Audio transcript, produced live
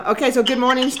Okay, so good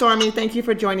morning, Stormy. Thank you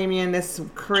for joining me in this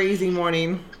crazy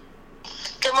morning.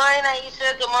 Good morning,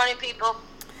 Aisha. Good morning, people.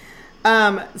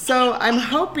 So I'm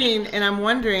hoping and I'm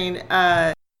wondering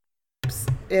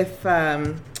if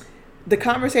the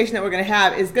conversation that we're going to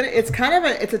have is going to, it's kind of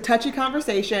it's a touchy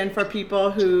conversation for people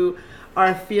who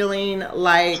are feeling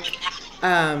like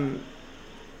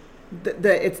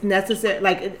it's necessary,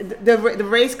 like the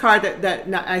race card that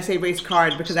not, I say race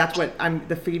card because that's what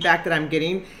the feedback that I'm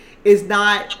getting is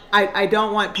not. I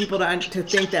don't want people to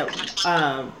think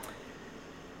that.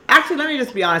 Actually, let me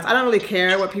just be honest. I don't really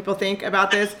care what people think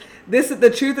about this. The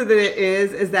truth of it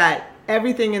is that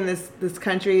everything in this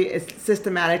country is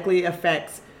systematically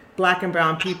affects Black and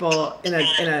brown people in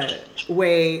a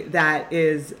way that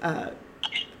is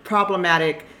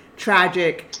problematic,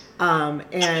 tragic,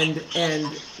 and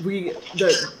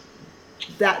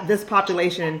this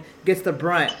population gets the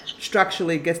brunt,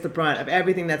 structurally gets the brunt of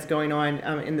everything that's going on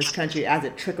in this country as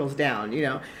it trickles down.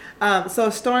 So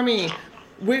Stormy,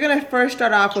 we're going to first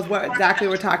start off with what exactly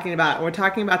we're talking about. We're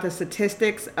talking about the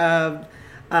statistics of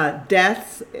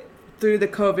deaths through the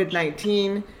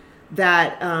COVID-19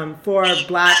 that for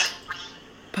Black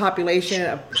population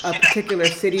of particular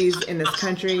cities in this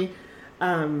country.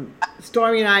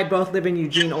 Stormy and I both live in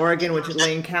Eugene, Oregon, which is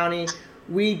Lane County.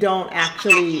 We don't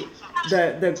actually,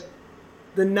 the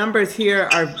numbers here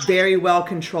are very well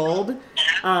controlled.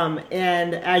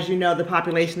 And as you know, the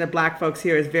population of Black folks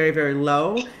here is very, very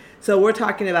low. So we're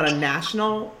talking about a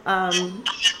national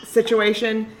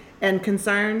situation and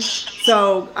concern.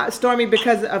 So Stormy,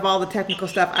 because of all the technical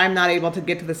stuff, I'm not able to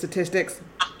get to the statistics.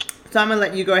 So I'm going to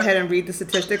let you go ahead and read the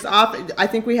statistics off. I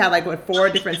think we had 4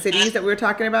 different cities that we were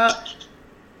talking about.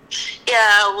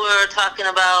 Yeah, we're talking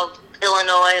about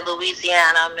Illinois,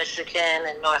 Louisiana, Michigan,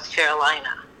 and North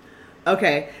Carolina.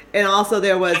 Okay. And also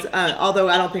there was, although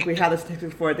I don't think we had the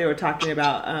statistics for it, they were talking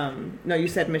about, no, you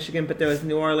said Michigan, but there was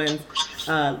New Orleans,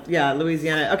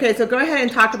 Louisiana. Okay, so go ahead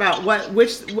and talk about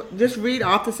just read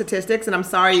off the statistics. And I'm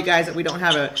sorry, you guys, that we don't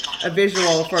have a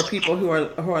visual for people who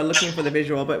are looking for the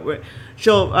visual, but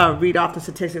she'll read off the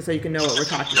statistics so you can know what we're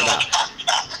talking about.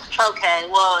 Okay,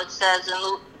 well, it says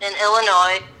in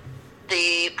Illinois,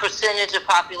 the percentage of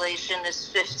population is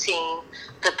 15.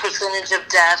 The percentage of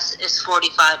deaths is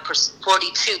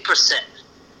 42%.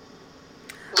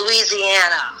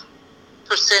 Louisiana,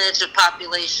 percentage of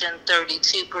population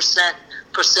 32%.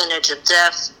 Percentage of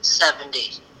deaths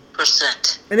 70%.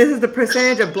 And this is the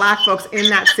percentage of Black folks in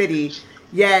that city,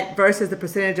 yet versus the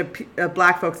percentage of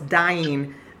Black folks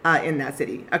dying in that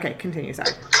city. Okay, continue.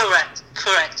 Sorry. Correct.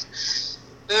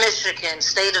 Michigan,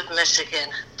 state of Michigan,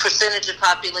 percentage of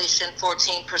population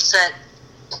 14%,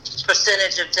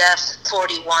 percentage of deaths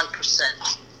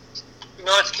 41%.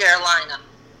 North Carolina,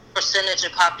 percentage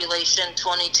of population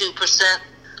 22%,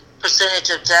 percentage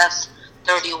of deaths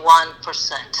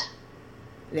 31%.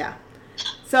 Yeah.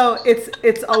 So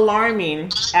it's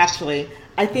alarming, actually.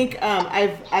 I think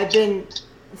I've been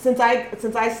since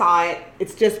I saw it,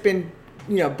 it's just been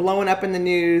blowing up in the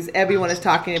news. Everyone is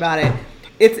talking about it.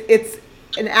 It's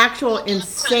an actual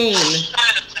insane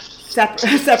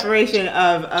separation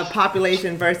of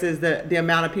population versus the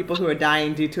amount of people who are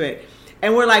dying due to it.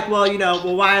 And we're like, well,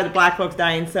 why are the Black folks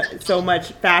dying so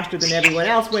much faster than everyone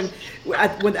else? When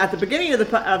at the beginning of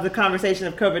the conversation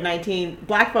of COVID-19,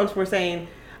 Black folks were saying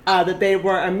that they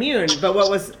were immune. But what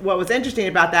was interesting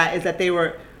about that is that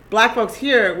Black folks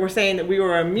here were saying that we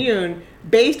were immune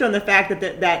based on the fact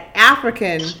that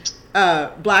African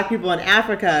Black people in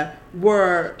Africa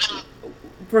were,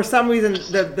 for some reason,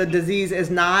 the disease is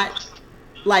not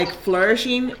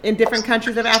flourishing in different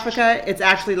countries of Africa. It's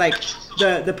actually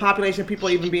the population of people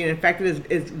even being infected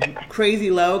is crazy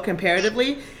low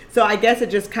comparatively. So I guess it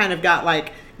just kind of got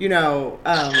we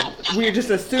just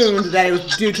assumed that it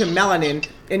was due to melanin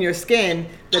in your skin,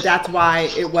 that's why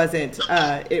it wasn't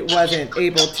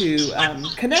able to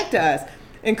connect to us.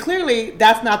 And clearly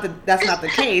that's not the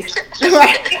case,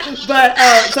 right? But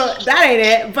so that ain't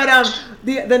it. But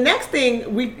the next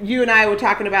thing you and I were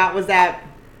talking about was that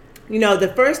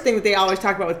the first thing that they always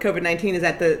talk about with COVID-19 is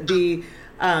that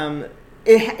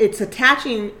it's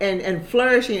attaching and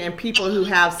flourishing in people who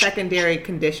have secondary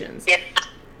conditions,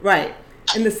 right?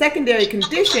 And the secondary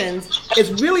conditions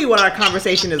is really what our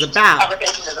conversation is about,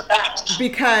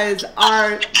 because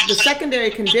the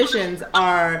secondary conditions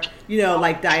are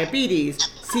like diabetes,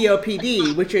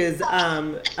 COPD, which is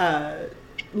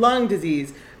lung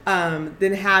disease,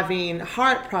 then having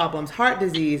heart problems, heart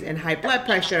disease, and high blood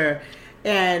pressure,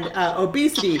 and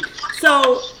obesity.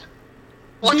 So,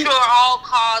 which were all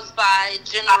caused by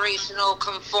generational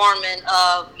conforming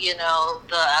of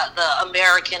the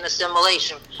American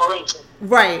assimilation.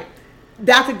 Right.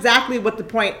 that's exactly what the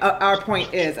point, our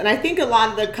point is. And I think a lot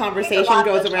of the conversation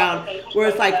goes around where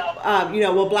it's like,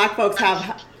 well, black folks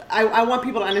have, I want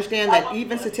people to understand that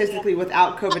even statistically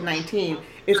without COVID-19,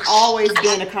 it's always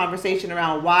been a conversation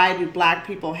around why do black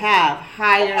people have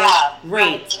higher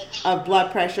rates of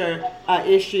blood pressure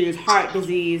issues, heart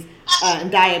disease,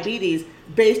 and diabetes.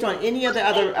 Based on any of the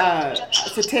other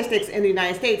statistics in the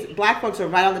United States, black folks are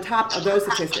right on the top of those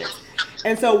statistics.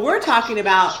 And so we're talking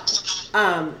about,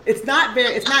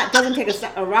 doesn't take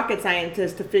a rocket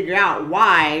scientist to figure out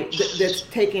why that's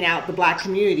taking out the black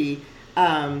community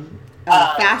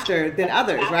faster than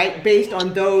others, right? Based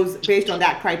on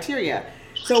that criteria.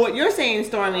 So what you're saying,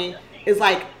 Stormy, is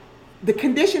like the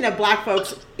condition of black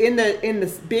folks in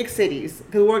the big cities,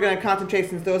 because we're going to concentrate,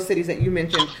 since those cities that you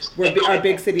mentioned are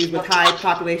big cities with high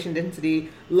population density,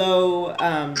 low.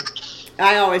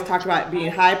 I always talk about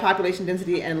being high population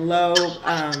density and low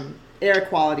air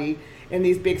quality in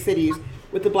these big cities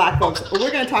with the black folks. But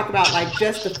we're going to talk about like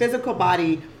just the physical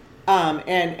body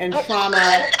and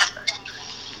trauma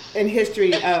and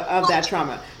history of that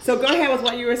trauma. So go ahead with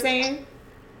what you were saying.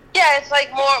 Yeah, it's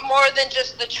like more than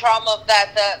just the trauma of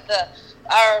that.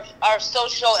 Our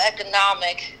social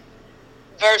economic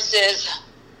versus,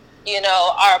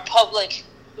 our public,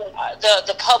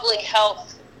 the public health.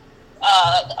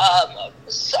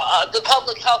 The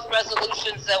public health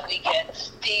resolutions that we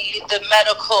get, the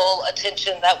medical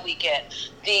attention that we get,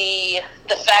 the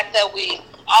fact that we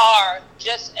are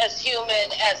just as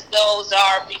human as those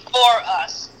are before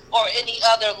us or any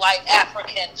other like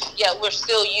African, yet we're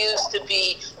still used to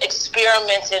be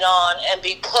experimented on and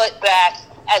be put back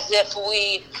as if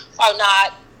we are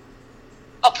not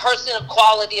a person of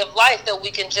quality of life, that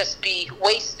we can just be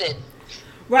wasted.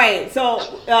 Right. So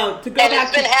to go and back,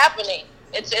 it's been happening.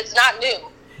 It's not new.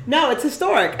 No, it's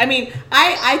historic. I mean,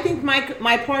 I think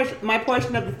my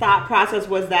portion of the thought process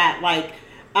was that, like,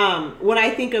 when I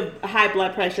think of high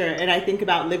blood pressure and I think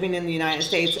about living in the United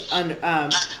States under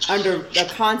a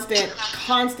constant,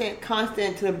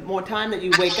 to the more time that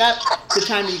you wake up to the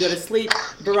time that you go to sleep,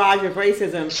 barrage of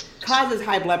racism causes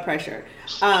high blood pressure.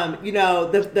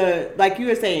 The like you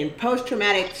were saying,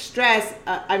 post-traumatic stress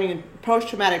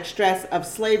of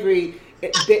slavery,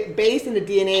 based in the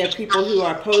DNA of people who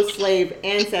are post-slave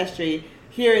ancestry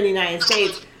here in the United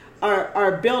States,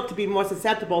 are built to be more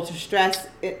susceptible to stress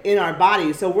in our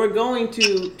bodies. So we're going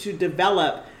to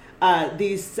develop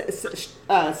these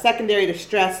secondary to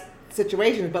stress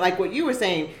situations. But like what you were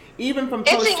saying, even from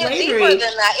post-slavery, it's even deeper than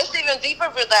that. It's even deeper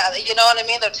for that. You know what I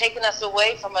mean? They're taking us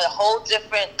away from a whole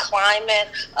different climate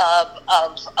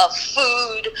of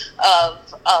food,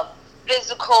 of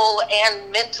physical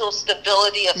and mental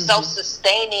stability, of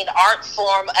self-sustaining art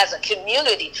form as a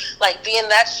community, like being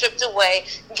that stripped away,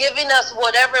 giving us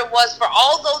whatever it was for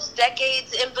all those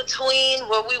decades in between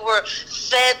where we were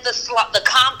fed the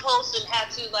compost and had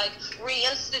to like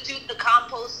reinstitute the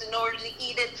compost in order to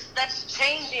eat it. That's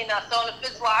changing us on a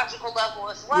physiological level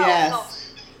as well. Yes.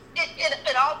 So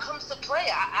it all comes to play.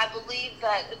 I believe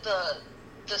that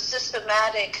the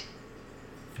systematic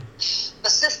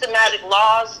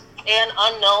laws and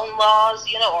unknown laws,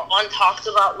 or untalked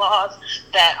about laws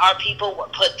that our people were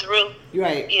put through.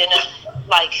 Right.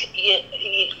 Like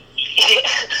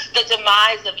the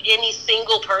demise of any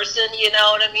single person, you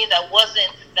know what I mean, that wasn't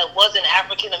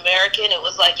African American. It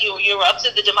was like you were up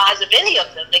to the demise of any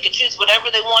of them. They could choose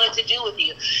whatever they wanted to do with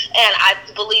you. And I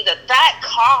believe that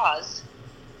cause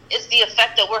is the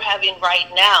effect that we're having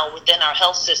right now within our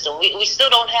health system. We still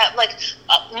don't have, like,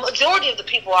 a majority of the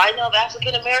people I know of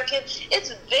African American,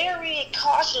 it's very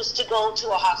cautious to go to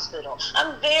a hospital.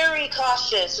 I'm very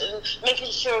cautious in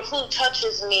making sure who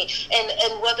touches me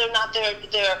and whether or not they're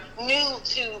new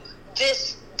to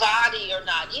this body or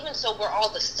not. Even so, we're all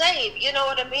the same. You know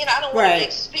what I mean? I don't want to be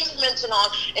experimented on,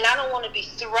 and I don't want to be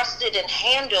thrusted and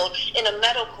handled in a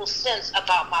medical sense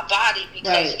about my body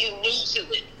because you're new to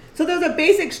it. So there's a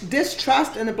basic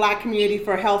distrust in the black community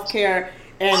for healthcare,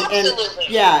 and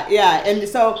Absolutely. And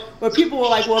so when people were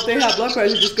like, well, if they have blood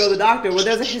pressure, just go to the doctor. Well,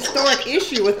 there's a historic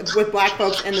issue with black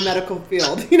folks in the medical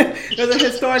field. There's a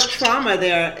historic trauma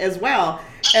there as well,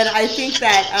 and I think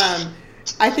that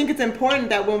it's important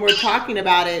that when we're talking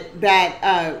about it,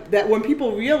 that when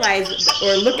people realize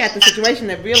or look at the situation,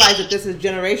 that realize that this is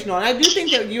generational. And I do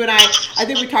think that you and I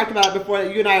think we talked about it before,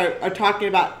 that you and I are talking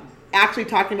about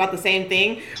the same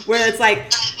thing, where it's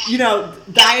like,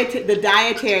 the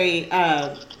dietary,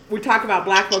 we talk about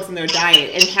black folks and their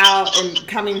diet and how, and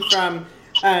coming from,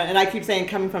 and I keep saying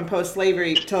coming from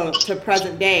post-slavery to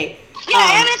present day.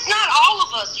 Yeah, and it's not all of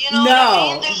of us. You know no,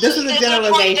 what I mean? this is a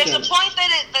generalization. There's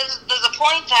a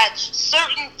point that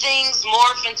certain things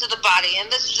morph into the body, and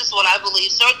this is just what I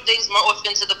believe. Certain things morph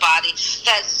into the body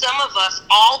that some of us,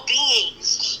 all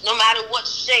beings, no matter what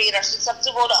shade, are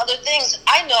susceptible to other things.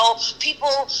 I know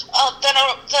people that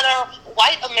are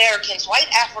white Americans, white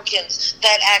Africans,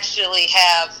 that actually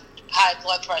have high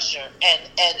blood pressure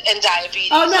and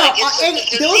diabetes. Oh no, and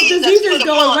those diseases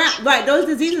go around. Right, those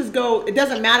diseases go. It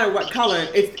doesn't matter what color.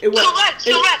 Correct. And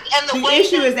the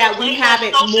issue is that we have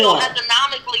it more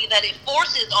economically, that it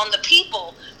forces on the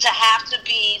people to have to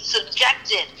be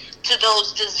subjected to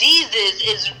those diseases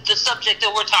is the subject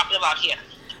that we're talking about here.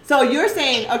 So you're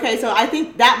saying, okay, so I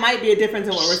think that might be a difference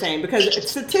in what we're saying, because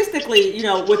statistically, you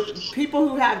know, with people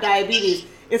who have diabetes,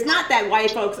 it's not that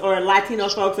white folks or Latino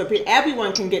folks or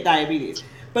everyone can get diabetes,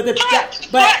 but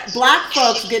black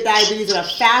folks get diabetes at a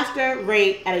faster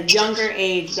rate at a younger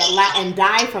age and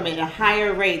die from it at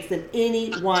higher rates than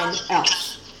anyone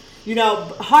else. You know,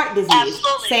 heart disease,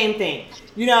 Absolutely. Same thing.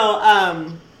 You know,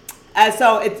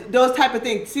 so it's those type of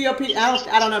things. COPD,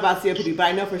 I don't know about COPD, but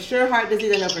I know for sure heart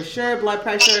disease. I know for sure blood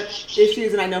pressure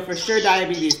issues, and I know for sure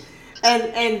diabetes.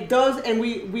 And those, and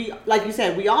we like you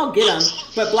said, we all get them,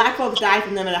 but black folks die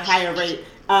from them at a higher rate,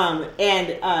 and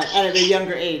at a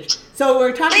younger age. So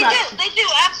we're talking about. They do,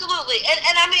 absolutely.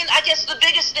 And I mean, I guess the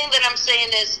biggest thing that I'm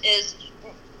saying is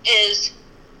it's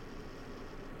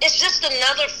just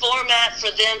another format for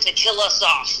them to kill us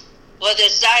off. Whether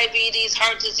it's diabetes,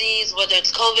 heart disease, whether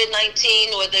it's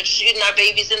COVID-19, whether it's shooting our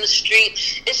babies in the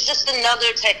street, it's just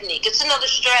another technique. It's another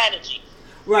strategy.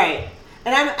 Right.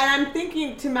 And I'm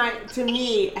thinking to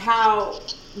me how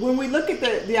when we look at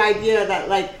the idea that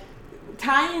like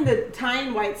tying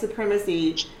white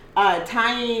supremacy,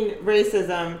 tying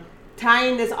racism,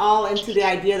 tying this all into the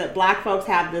idea that black folks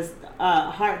have this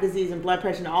heart disease and blood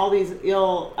pressure and all these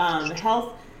ill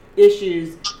health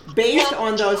issues based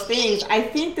on those things, I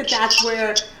think that's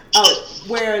where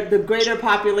the greater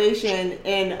population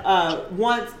and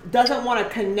doesn't want to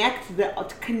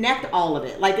connect all of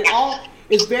it. Like it all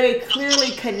is very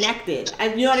clearly connected.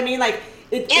 You know what I mean? Like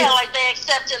like they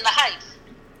accept in the hype.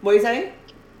 What are you saying?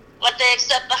 Like they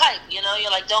accept the hype, you know,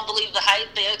 you're like, don't believe the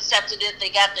hype. They accepted it. They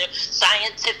got their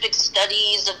scientific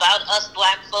studies about us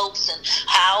black folks and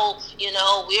how, you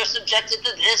know, we're subjected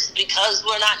to this because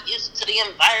we're not used to the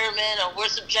environment, or we're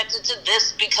subjected to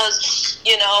this because,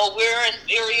 you know, we're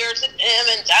inferior to them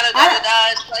and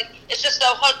da-da-da-da-da. It's like, it's just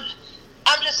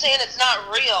I'm just saying it's not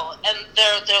real, and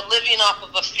they're living off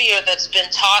of a fear that's been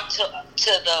taught to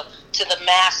the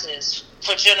masses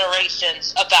for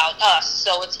generations about us,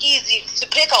 so it's easy to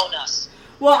pick on us.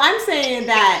 Well, I'm saying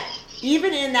that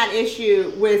even in that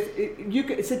issue with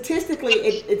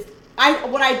statistically,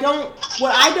 what I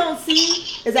don't see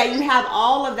is that you have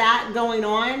all of that going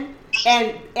on,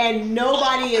 and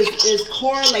nobody is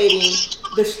correlating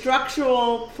the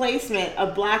structural placement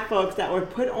of black folks that were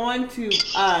put on to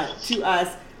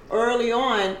us early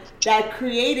on that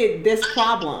created this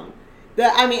problem.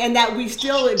 And that we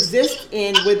still exist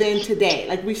within today.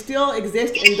 Like we still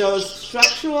exist in those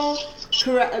structural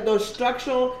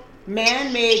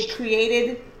man-made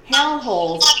created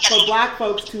hellholes for black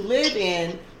folks to live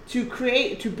in,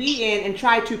 to be in, and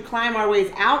try to climb our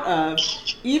ways out of,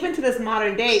 even to this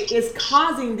modern day, is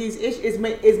causing these issues, is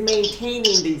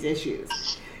maintaining these issues.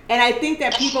 And I think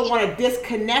that people want to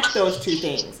disconnect those two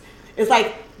things. It's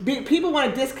like people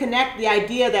want to disconnect the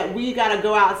idea that we got to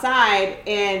go outside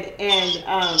and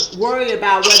worry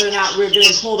about whether or not we're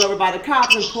getting pulled over by the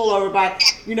cops and pulled over by,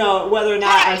 you know, whether or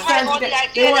not our sons.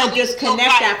 They want to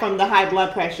disconnect that from the high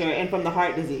blood pressure and from the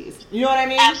heart disease. You know what I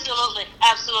mean? Absolutely.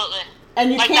 And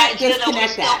you can't disconnect that.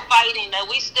 We're still fighting, that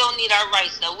we still need our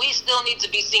rights, that we still need to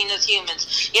be seen as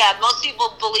humans. Yeah, most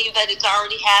people believe that it's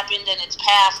already happened and it's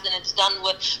past and it's done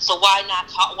with, so why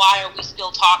are we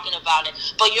still talking about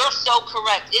it? But you're so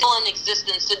correct. It's still in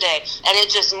existence today, and it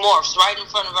just morphs right in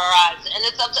front of our eyes, and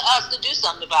it's up to us to do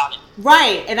something about it.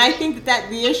 Right, and I think that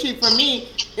the issue for me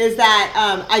is that,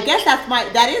 I guess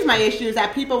that is my issue, is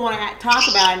that people want to talk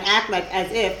about and act like as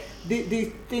if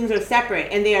these things are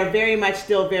separate, and they are very much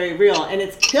still very real, and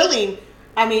it's killing.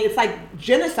 I mean, it's like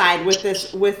genocide with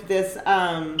this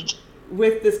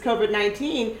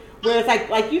COVID-19, where it's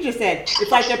like you just said,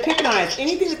 it's like they're picking on us.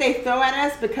 Anything that they throw at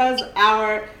us because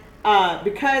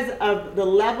of the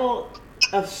level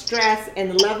of stress and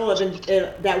the level of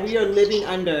that we are living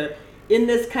under in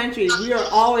this country, we are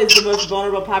always the most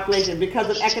vulnerable population because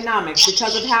of economics,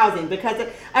 because of housing,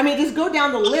 just go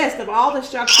down the list of all the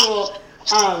structural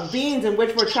beings in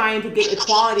which we're trying to get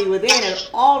equality within, and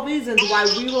all reasons why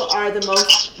we are the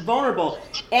most vulnerable.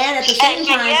 And at the same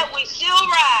time, yet we still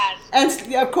rise. And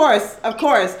of course,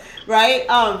 right?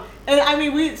 And I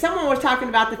mean, someone was talking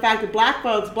about the fact that black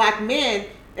folks, black men,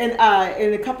 in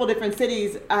a couple different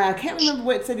cities. I can't remember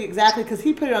what city exactly because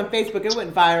he put it on Facebook. It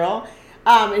went viral,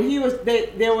 and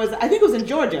there was I think it was in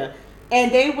Georgia,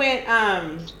 and they went.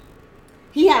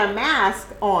 He had a mask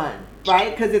on,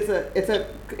 right? Because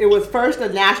it was first a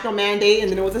national mandate, and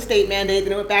then it was a state mandate,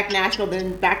 then it went back national,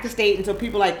 then back to state, and so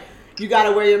people like, you got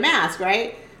to wear your mask,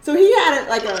 right? So he had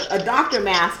a doctor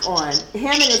mask on.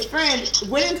 Him and his friend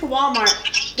went into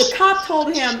Walmart. The cop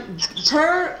told him,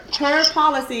 per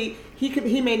policy,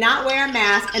 he may not wear a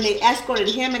mask, and they escorted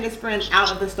him and his friend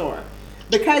out of the store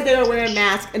because they were wearing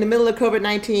masks in the middle of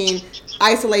COVID-19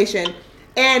 isolation.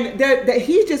 And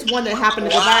he's just one that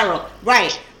happened to go viral.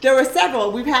 Right. There were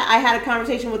several. I had a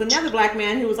conversation with another black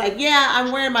man who was like, yeah,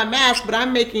 I'm wearing my mask, but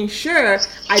I'm making sure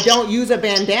I don't use a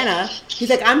bandana. He's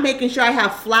like, I'm making sure I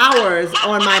have flowers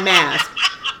on my mask.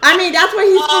 I mean, that's what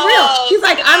he's for real. He's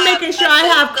like, I'm making sure I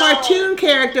have cartoon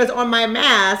characters on my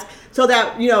mask so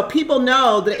that, people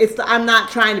know that I'm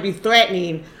not trying to be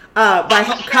threatening by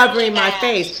covering my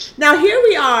face. Now, here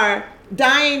we are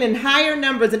dying in higher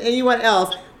numbers than anyone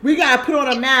else. We got to put on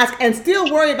a mask and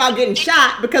still worry about getting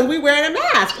shot because we're wearing a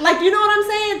mask. Like, you know what I'm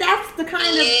saying? That's the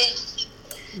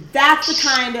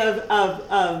kind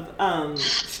of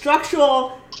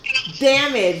structural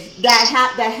damage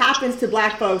that happens to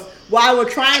black folks while we're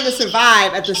trying to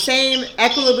survive at the same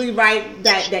equitably right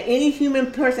that any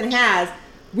human person has.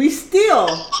 We still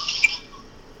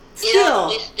you know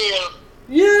what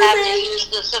I'm have saying? to use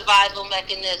the survival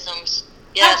mechanisms.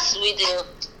 Yes, we do.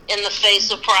 In the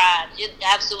face of pride,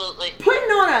 absolutely.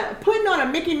 Putting on a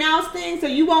Mickey Mouse thing so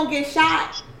you won't get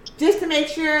shot, just to make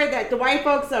sure that the white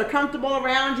folks are comfortable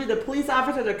around you, the police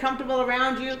officers are comfortable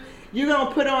around you. You're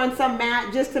gonna put on some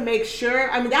mat just to make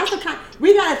sure. I mean, that's the kind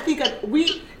we gotta think of.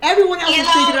 Everyone else is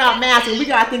thinking about masks, and we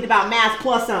gotta think about masks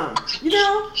plus some.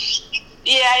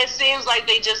 Yeah, it seems like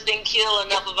they just didn't kill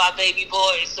enough of our baby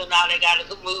boys, so now they got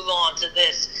to move on to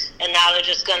this, and now they're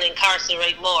just going to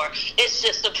incarcerate more. It's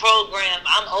just a program.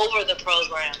 I'm over the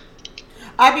program.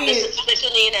 I mean, it's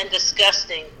sickening and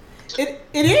disgusting. It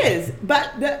is,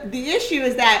 but the issue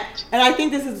is that, and I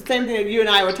think this is the same thing that you and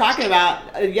I were talking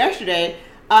about yesterday,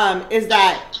 is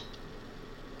that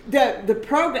the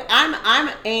program. I'm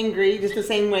angry just the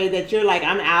same way that you're like,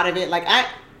 I'm out of it. Like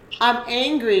I'm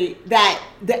angry that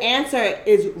the answer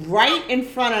is right in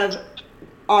front of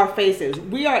our faces.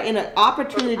 We are in an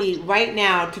opportunity right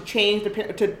now to change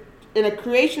in a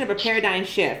creation of a paradigm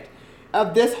shift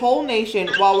of this whole nation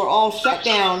while we're all shut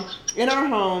down in our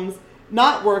homes,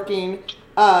 not working.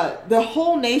 The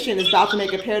whole nation is about to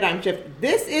make a paradigm shift.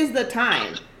 This is the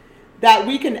time that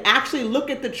we can actually look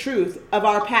at the truth of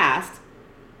our past,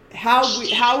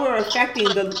 how we're affecting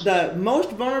the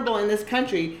most vulnerable in this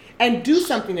country, and do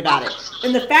something about it.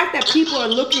 And the fact that people are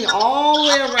looking all the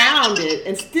way around it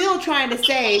and still trying to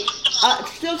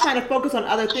focus on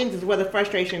other things is where the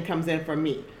frustration comes in for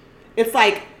me. It's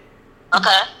like,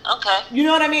 okay. You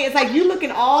know what I mean? It's like you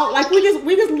looking all like we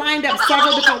just lined up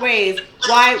several different ways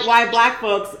why black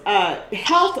folks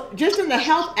health, just in the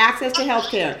health, access to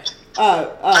healthcare,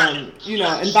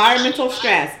 environmental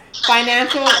stress,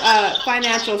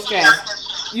 financial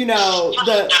stress,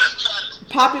 the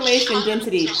population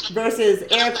density versus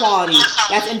air quality,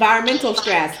 that's environmental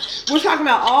stress. We're talking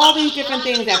about all these different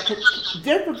things that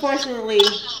disproportionately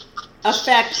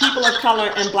affect people of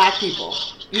color and black people,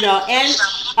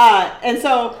 and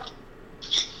so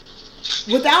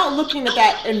without looking at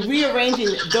that and rearranging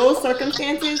those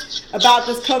circumstances about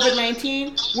this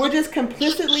COVID-19, we're just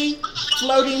complicitly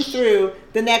floating through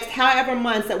the next however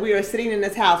months that we are sitting in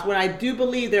this house, when I do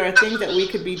believe there are things that we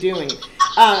could be doing.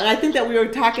 And I think that we were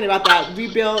talking about that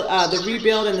rebuild, the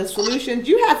rebuild and the solutions.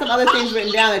 You had some other things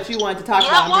written down that you wanted to talk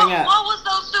about and bring up. What was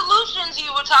those solutions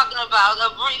you were talking about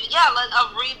of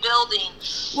rebuilding?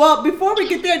 Well, before we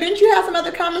get there, didn't you have some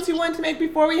other comments you wanted to make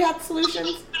before we had the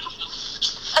solutions?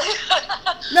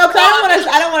 No, because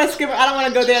I don't want to skip. I don't want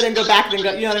to go there, then go back, then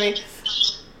go. You know what I mean?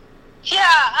 Yeah,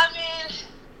 I mean,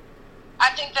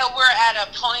 I think that we're at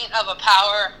a point of a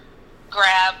power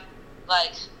grab.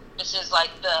 Like, this is like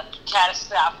the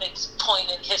catastrophic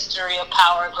point in history of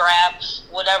power grab,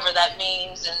 whatever that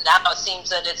means. And now it seems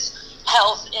that it's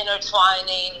health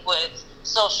intertwining with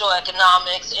social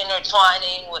economics,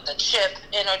 intertwining with a chip,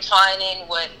 intertwining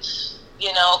with,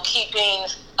 keeping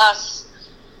us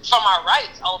from our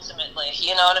rights, ultimately.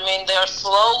 You know what I mean? They're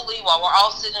slowly, while we're all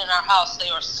sitting in our house, they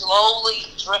are slowly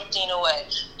drifting away.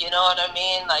 You know what I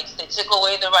mean? Like, they took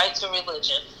away the right to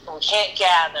religion. And we can't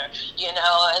gather, and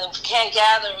if we can't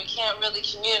gather, we can't really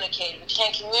communicate. We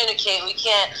can't communicate. We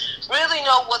can't really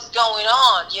know what's going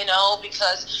on,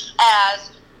 because as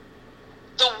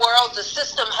the world, the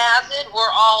system has it.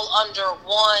 We're all under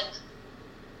one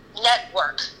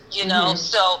network, you know.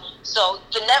 So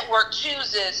the network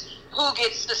chooses who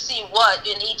gets to see what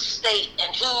in each state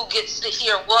and who gets to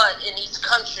hear what in each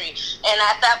country. And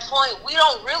at that point, we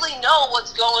don't really know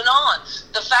what's going on.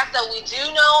 The fact that we do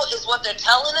know is what they're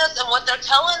telling us, and what they're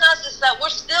telling us is that we're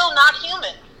still not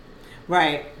human.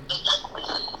 Right.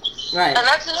 Right. And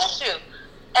that's an issue.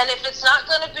 And if it's not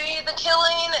going to be the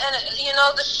killing and, you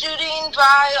know, the shooting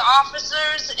by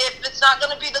officers, if it's not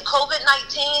going to be the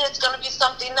COVID-19, it's going to be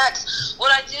something next.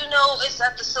 What I do know is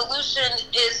that the solution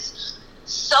is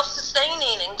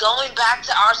self-sustaining and going back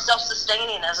to our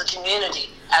self-sustaining as a community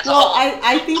as a whole.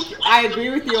 I think I agree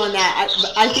with you on that.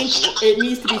 I think it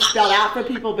needs to be spelled out for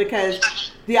people, because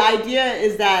the idea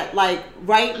is that, like,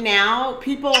 right now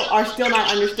people are still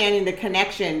not understanding the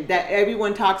connection that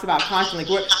everyone talks about constantly.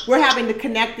 We're having to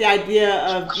connect the idea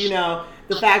of, you know,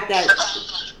 the fact that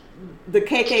the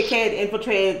KKK had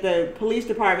infiltrated the police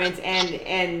departments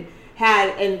and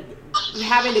having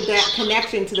the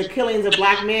connection to the killings of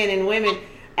black men and women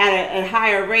at a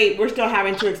higher rate. We're still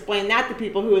having to explain that to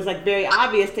people, who is like very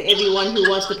obvious to everyone who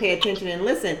wants to pay attention and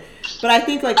listen. But I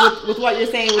think, like, with what you're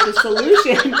saying with the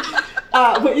solution,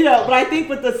 but I think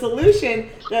with the solution,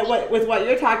 that with what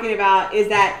you're talking about, is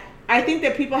that I think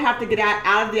that people have to get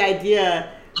out of the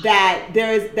idea that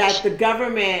that the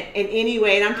government in any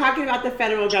way, and I'm talking about the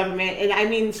federal government, and I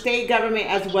mean state government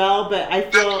as well, but I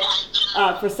feel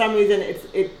for some reason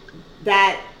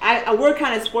we're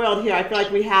kind of spoiled here. I feel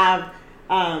like we have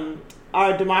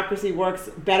our democracy works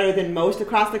better than most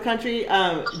across the country,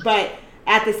 but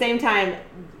at the same time,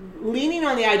 leaning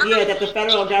on the idea that the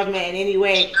federal government in any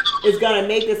way is going to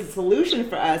make this a solution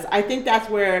for us, I think that's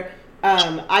where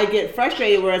I get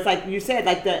frustrated. Where it's like you said,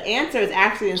 like the answer is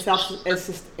actually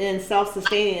in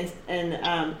self-sustaining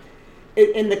and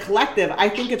in the collective. I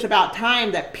think it's about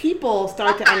time that people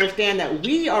start to understand that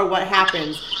we are what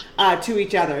happens to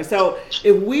each other. So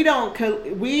if we don't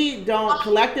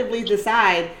collectively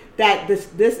decide that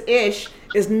this ish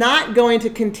is not going to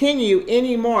continue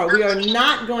anymore, we are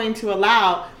not going to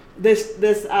allow this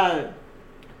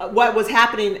what was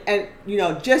happening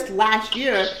just last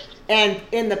year and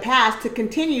in the past to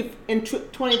continue in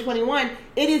 2021,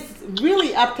 it is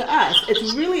really up to us.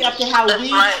 It's really up to how we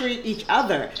treat each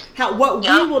other, what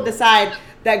we will decide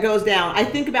that goes down. I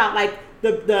think about like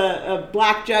the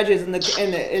black judges and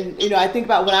I think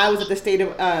about when I was at the state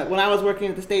when I was working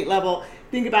at the state level.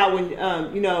 Think about when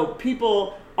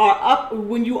people are up,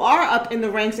 when you are up in the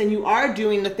ranks and you are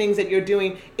doing the things that you're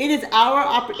doing. It is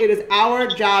our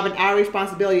job and our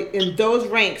responsibility in those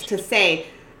ranks to say,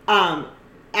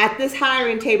 at this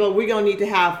hiring table, we're going to need to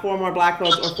have 4 more black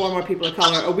folks or 4 more people of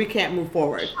color, or we can't move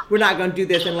forward. We're not going to do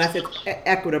this unless it's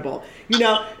equitable.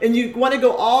 And you want to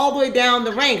go all the way down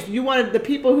the ranks. You want the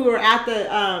people who are at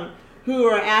the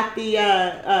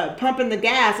pumping the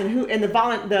gas and the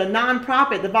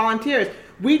nonprofit, the volunteers.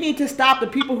 We need to stop the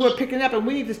people who are picking up, and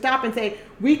we need to stop and say,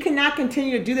 we cannot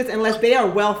continue to do this unless they are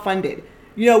well funded.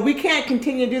 We can't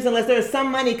continue to do this unless there is some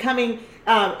money coming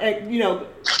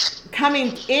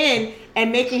in and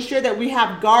making sure that we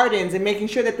have gardens and making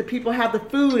sure that the people have the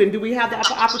food and do we have the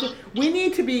opportunity. We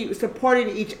need to be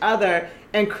supporting each other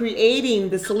and creating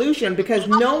the solution, because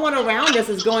no one around us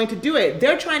is going to do it.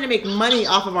 They're trying to make money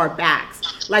off of our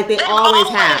backs, like they always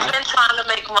have. They've been trying to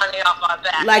make money off our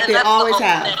backs, like they always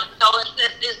have. So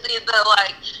it's either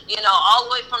like all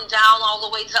the way from down, all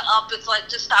the way to up. It's like,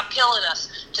 just stop killing us.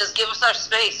 Just give us our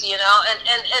space,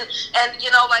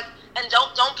 and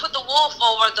don't put the wolf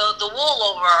over the wool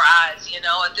over our eyes.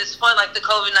 At this point, like the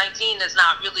COVID-19 is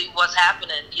not really what's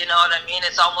happening. You know what I mean?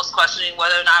 It's almost questioning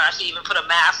whether or not I should even put a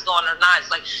mask on or not.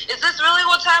 It's like, is this really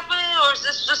what's happening, or is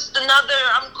this just another?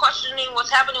 I'm questioning what's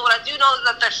happening. What I do know is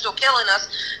that they're still killing us.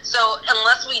 So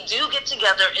unless we do get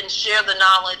together and share the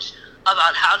knowledge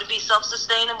about how to be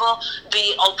self-sustainable,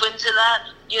 be open to that,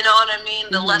 you know what I mean?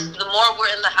 The more we're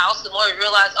in the house, the more we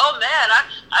realize, oh man,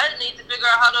 I need to figure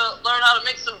out how to learn how to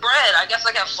make some bread. I guess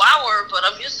I got flour, but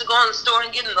I'm used to going to the store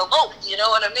and getting the loaf, you know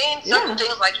what I mean? Certain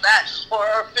things like that,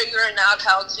 or figuring out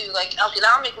how to like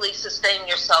economically sustain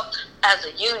yourself as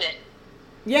a unit.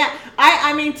 Yeah,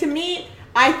 I mean, to me,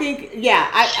 I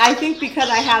think because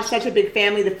I have such a big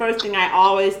family, the first thing I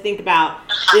always think about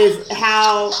is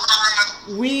how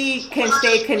we can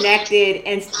stay connected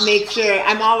and make sure.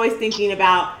 I'm always thinking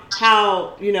about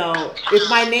how, if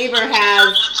my neighbor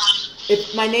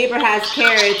has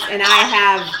carrots and I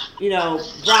have,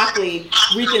 broccoli,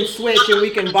 we can switch and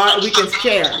we can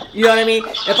share. You know what I mean?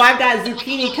 If I've got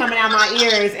zucchini coming out my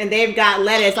ears and they've got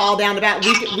lettuce all down the back,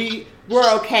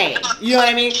 we're okay. You know what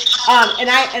I mean? And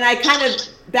I kind of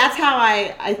that's how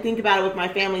I think about it with my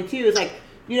family too. It's like,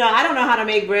 you know, I don't know how to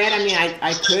make bread. I mean,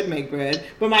 I could make bread,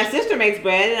 but my sister makes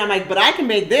bread, and I'm like, but I can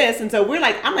make this. And so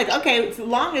I'm like, okay, as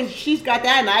long as she's got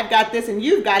that and I've got this and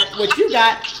you've got what you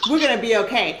got, we're going to be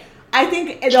okay. I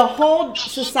think the whole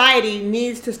society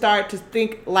needs to start to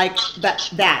think like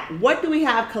that. What do we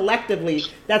have collectively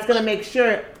that's going to make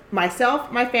sure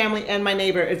myself, my family, and my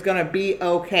neighbor is going to be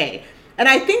okay? And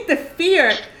I think the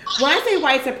fear, when I say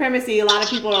white supremacy, a lot of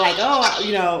people are like, oh,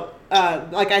 you know,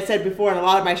 like I said before in a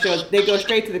lot of my shows, they go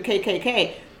straight to the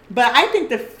KKK. But I think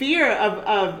the fear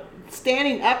of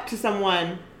standing up to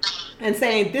someone and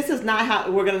saying, this is not how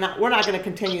we're not gonna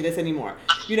continue this anymore.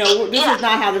 You know, this is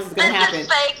not how this is gonna happen. This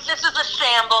is fake. This is a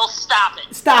shambles. Stop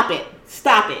it.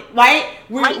 Stop it. Right?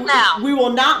 Right now. We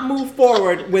will not move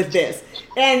forward with this.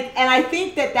 And I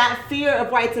think that fear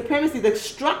of white supremacy, the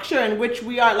structure in which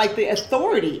we are, like the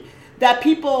authority, that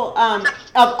people of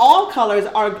all colors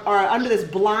are under this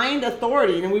blind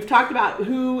authority. And we've talked about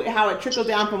how it trickles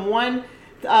down from one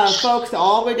folks to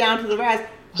all the way down to the rest.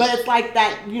 But it's like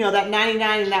that, you know, that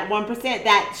 99 and that 1%,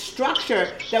 that structure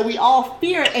that we all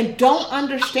fear and don't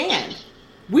understand.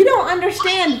 We don't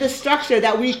understand the structure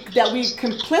that we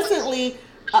complicitly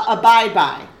abide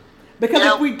by.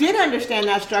 Because if we did understand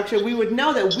that structure, we would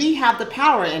know that we have the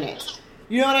power in it.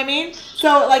 You know what I mean?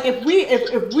 So, like, if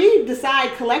we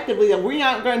decide collectively that we're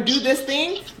not going to do this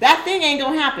thing, that thing ain't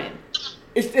going to happen.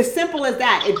 It's as simple as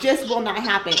that. It just will not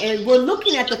happen. And we're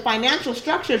looking at the financial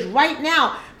structures right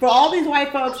now for all these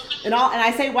white folks, and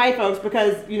I say white folks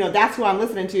because, you know, that's who I'm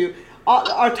listening to,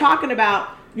 are talking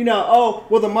about, you know, oh,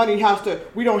 well, the money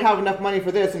we don't have enough money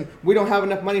for this, and we don't have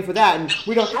enough money for that, and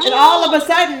we don't, and all of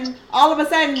a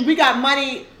sudden, we got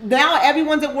money, now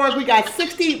everyone's at work, we got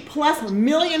 60+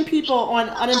 million people on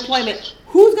unemployment.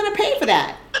 Who's going to pay for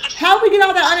that? How do we get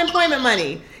all that unemployment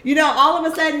money? You know, all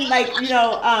of a sudden, like, you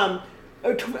know,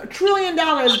 $1 trillion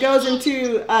goes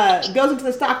into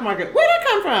the stock market. Where'd that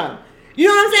come from? You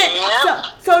know what I'm saying? Yeah.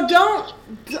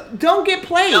 So don't get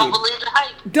played. Don't believe the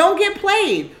hype. Don't get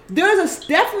played. There's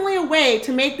definitely a way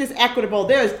to make this equitable.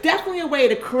 There is definitely a way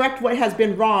to correct what has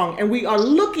been wrong, and we are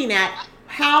looking at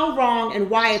how wrong and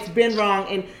why it's been wrong.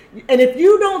 And if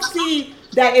you don't see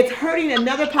that it's hurting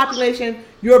another population,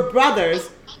 your brothers.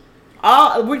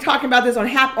 We're talking about this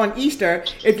on Easter.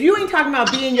 If you ain't talking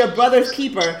about being your brother's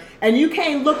keeper, and you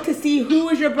can't look to see who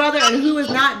is your brother and who is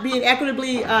not being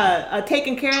equitably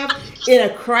taken care of in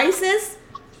a crisis,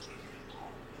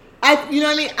 you know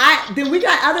what I mean? Then we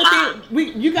got other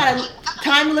things. You got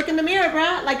time to look in the mirror,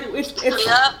 bro. Like it's. Yep.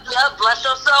 Bless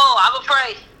your soul. I will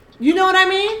pray. You know what I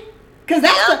mean? Because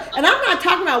and I'm not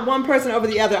talking about one person over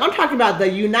the other. I'm talking about the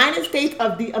United States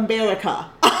of the America.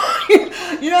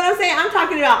 You know what I'm saying? I'm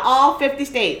talking about all 50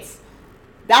 states.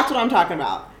 That's what I'm talking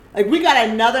about. Like, we got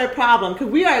another problem because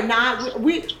we are not.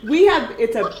 We have.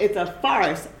 It's a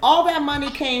farce. All that money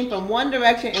came from one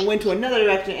direction and went to another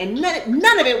direction, and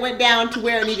none of it went down to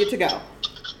where it needed to go.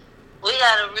 We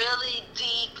got to really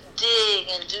deep dig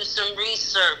and do some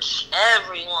research,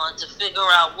 everyone, to figure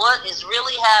out what is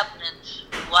really happening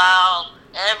while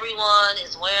everyone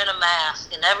is wearing a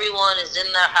mask and everyone is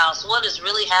in their house. What is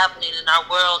really happening in our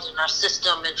world, in our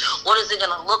system, and what is it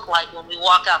going to look like when we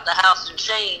walk out the house and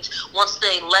change once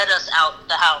they let us out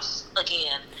the house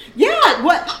again? Yeah,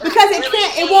 because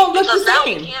it won't look the same. Now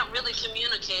we can't really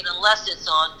communicate unless it's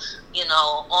on, you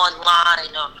know,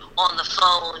 online or on the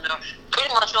phone or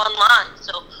pretty much online.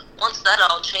 So once that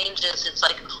all changes, it's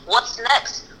like, what's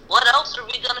next? What else are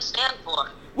we going to stand for?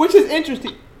 Which is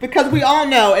interesting. Because we all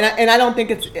know, and I don't think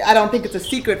it's a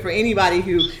secret for anybody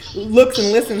who looks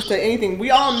and listens to anything. We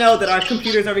all know that our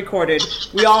computers are recorded.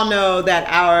 We all know that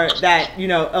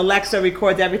Alexa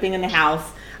records everything in the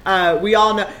house. We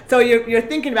all know. So you're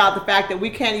thinking about the fact that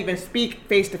we can't even speak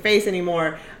face to face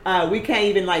anymore. We can't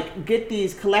even get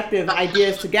these collective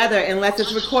ideas together unless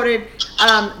it's recorded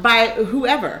by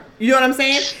whoever. You know what I'm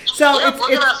saying? So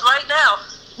look at us right now.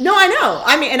 No, I know.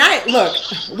 I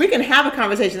mean, we can have a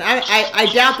conversation. I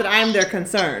doubt that I'm their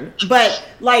concern, but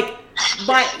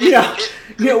you know,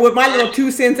 with my little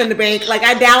 2 cents in the bank,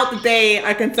 I doubt that they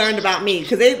are concerned about me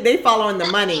because they following the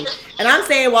money. And I'm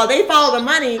saying, while they follow the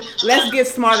money, let's get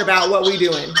smart about what we're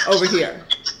doing over here.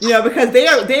 You know, because they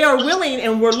are willing,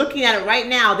 and we're looking at it right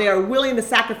now. They are willing to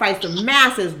sacrifice the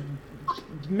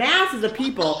masses of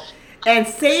people and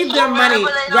save their money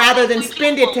rather than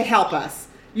spend it to help us.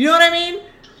 You know what I mean?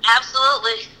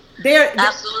 Absolutely.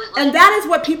 Absolutely. And that is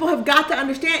what people have got to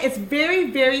understand. It's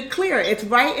very, very clear. It's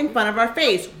right in front of our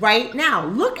face right now.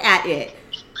 Look at it.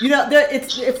 You know,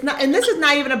 it's not, and this is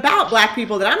not even about black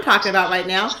people that I'm talking about right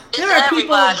now. There are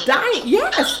people dying.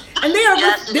 Yes, and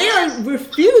they are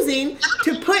refusing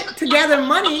to put together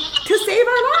money to save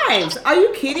our lives. Are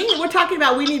you kidding? We're talking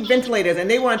about we need ventilators, and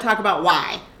they want to talk about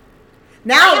why.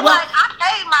 Now, you're like, I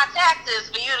paid my taxes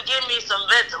for you to give me some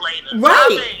ventilators.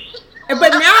 Right.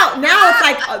 But now it's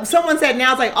like someone said.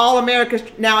 Now it's like all America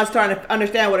now is starting to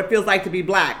understand what it feels like to be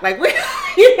black. Like like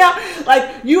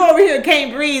you over here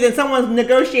can't breathe, and someone's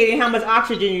negotiating how much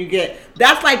oxygen you get.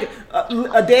 That's like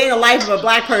a day in the life of a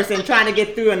black person trying to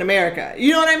get through in America.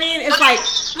 You know what I mean? It's like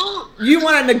you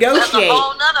want to negotiate. There's a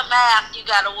whole nother mask you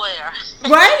gotta wear.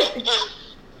 Right.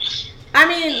 I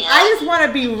mean, I just want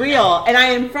to be real, and I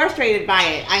am frustrated by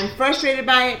it. I'm frustrated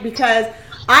by it because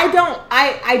I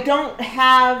don't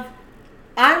have.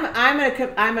 I'm a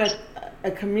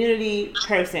community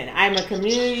person. I'm a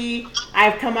community.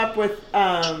 I've come up with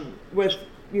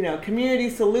community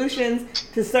solutions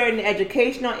to certain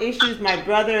educational issues. My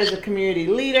brother is a community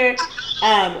leader.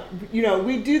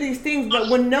 We do these things, but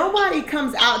when nobody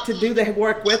comes out to do the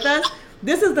work with us,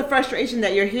 this is the frustration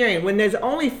that you're hearing. When there's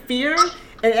only fear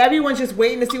and everyone's just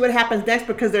waiting to see what happens next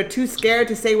because they're too scared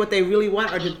to say what they really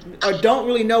want or don't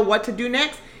really know what to do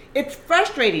next. It's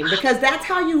frustrating because that's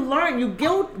how you learn. You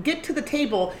get to the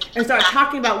table and start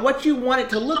talking about what you want it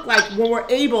to look like when we're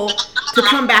able to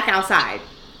come back outside.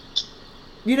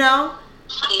 You know?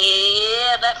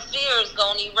 Yeah, that fear is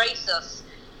going to erase us.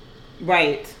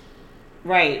 Right.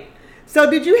 So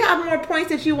did you have more points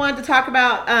that you wanted to talk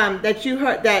about that you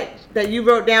heard that you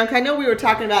wrote down? 'Cause I know we were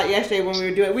talking about it yesterday when we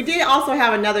were doing it. We did also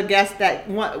have another guest that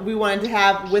we wanted to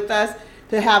have with us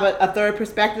to have a third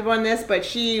perspective on this, but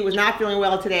she was not feeling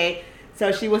well today,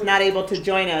 so she was not able to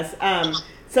join us.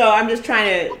 So I'm just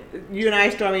trying to, you and I,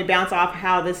 Stormy, bounce off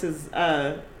how this is,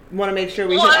 want to make sure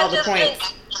we hit all the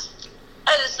points.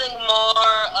 I just think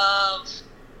more of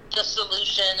the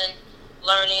solution and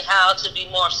learning how to be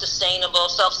more sustainable,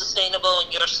 self-sustainable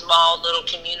in your small little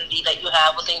community that you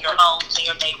have within your homes and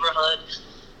your neighborhood,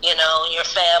 and your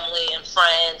family and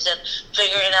friends, and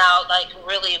figuring out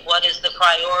really what is the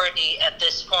priority at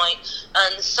this point.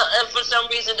 And for some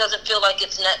reason, it doesn't feel like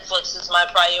it's Netflix is my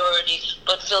priority,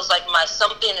 but feels like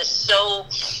something is so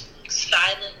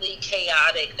silently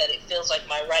chaotic that it feels like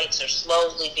my rights are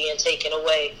slowly being taken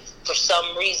away for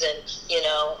some reason,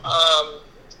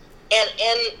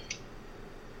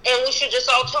 and we should just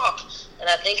all talk. And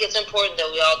I think it's important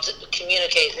that we all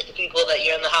communicate with the people that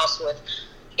you're in the house with,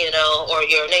 or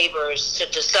your neighbors, to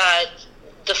decide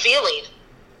the feeling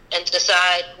and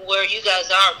decide where you guys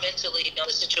are mentally in the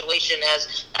situation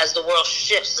as the world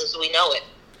shifts as we know it.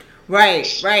 Right.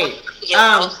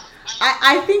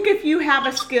 I think if you have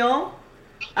a skill,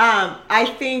 I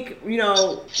think,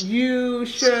 you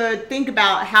should think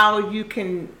about how you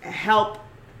can help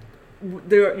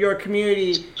your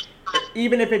community,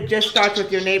 even if it just starts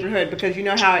with your neighborhood, because you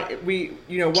know how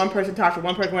one person talks to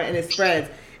one person and it spreads.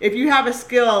 If you have a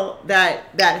skill that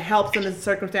helps in the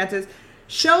circumstances,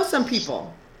 show some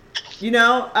people. We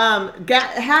can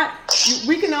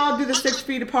all do the 6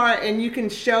 feet apart, and you can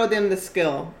show them the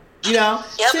skill. Yep.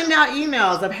 Send out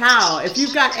emails of how. If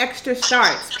you've got extra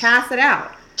starts, pass it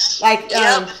out.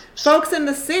 Folks in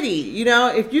the city,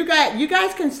 if you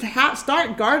guys can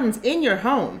start gardens in your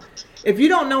home. If you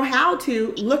don't know how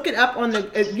to, look it up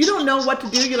if you don't know what to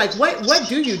do, you're like, what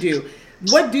do you do?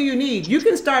 What do you need? You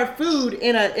can start food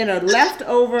in a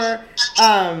leftover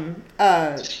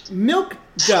milk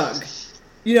jug,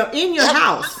 in your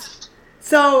house.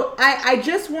 So I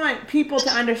just want people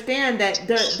to understand that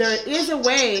there is a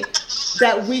way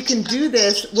that we can do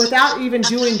this without even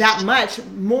doing that much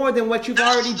more than what you've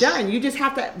already done. You just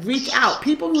have to reach out.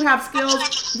 People who have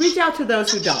skills, reach out to those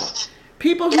who don't.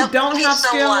 People who don't have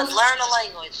skills, learn a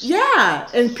language. Yeah,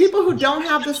 and people who don't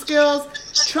have the skills,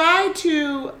 try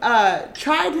to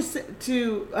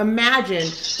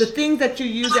imagine the things that you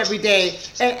use every day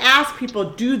and ask people,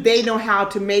 do they know how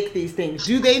to make these things?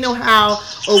 Do they know how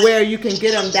or where you can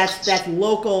get them that's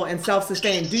local and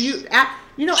self-sustained? Do you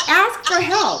ask for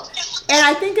help? And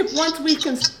I think if once we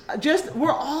can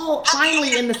we're all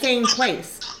finally in the same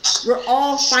place. We're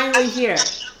all finally here.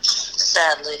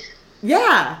 Sadly.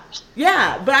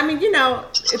 Yeah, but I mean,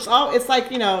 it's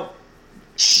like, you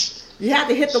have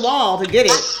to hit the wall to get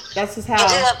it. That's just how. You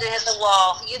do have to hit the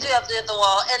wall.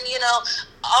 And,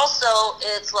 also,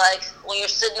 it's like when you're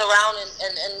sitting around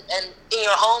and in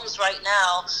your homes right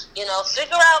now,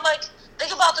 figure out,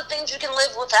 think about the things you can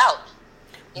live without.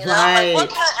 Right. What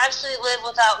can I actually live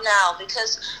without now?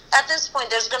 Because at this point,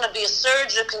 there's going to be a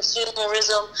surge of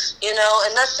consumerism,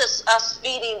 and that's just us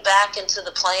feeding back into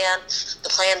the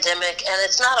pandemic, and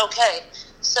it's not okay.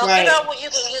 So right. figure out what you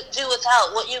can do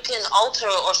without, what you can alter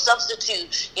or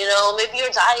substitute. You know, maybe your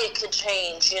diet could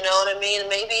change. You know what I mean?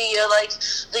 Maybe your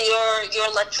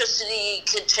electricity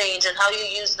could change and how you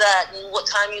use that and what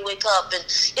time you wake up and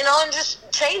and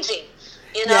just changing.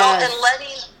 You know,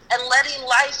 Yes. and letting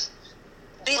life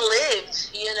be lived,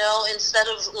 instead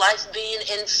of life being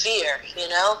in fear,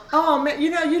 Oh man,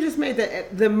 you just made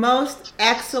the most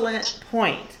excellent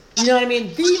point. You know what I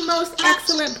mean? The most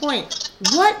excellent point.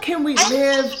 What can we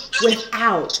live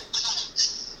without?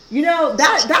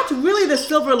 That's really the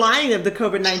silver lining of the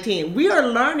COVID-19. We are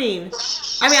learning.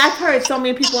 I mean, I've heard so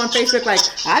many people on Facebook like,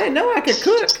 I didn't know I could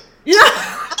cook.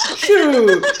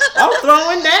 Shoot, I'm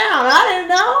throwing down. I didn't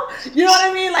know. You know what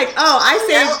I mean? Like, oh, I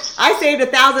saved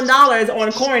 $1,000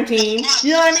 on quarantine.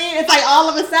 You know what I mean? It's like all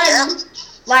of a sudden,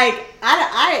 like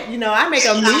I make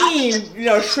a mean,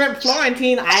 shrimp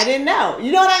Florentine. I didn't know.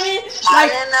 You know what I mean? I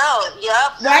didn't know.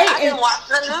 Yep. Right? I didn't watch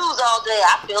the news all day.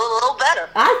 I feel a little better.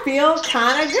 I feel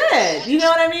kind of good. You know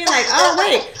what I mean? Like, oh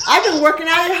wait, I've been working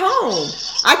out at home.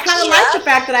 I kind of like the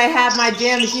fact that I have my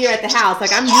gym here at the house.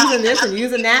 Like I'm using this and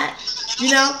using that.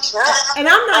 And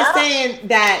I'm not saying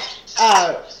that.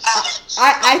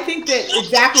 I think that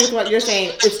exactly what you're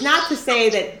saying. It's not to say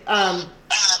that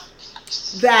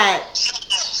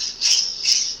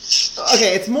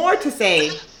okay, it's more to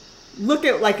say, look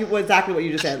at exactly what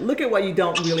you just said. Look at what you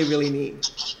don't really, really need.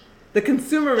 The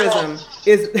consumerism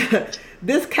is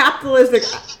this capitalistic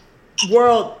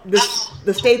world,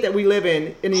 the state that we live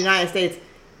in the United States,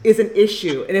 is an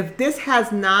issue. And if this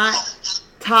has not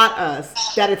taught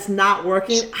us that it's not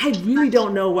working, I really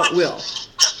don't know what will.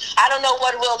 I don't know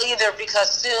what will either,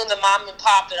 because soon the mom and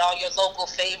pop and all your local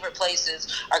favorite places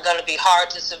are going to be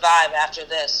hard to survive after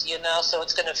this, so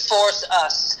it's going to force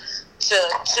us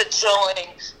to join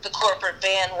the corporate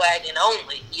bandwagon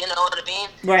only, you know what I mean?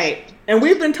 Right. And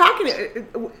we've been talking,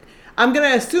 I'm going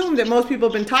to assume that most people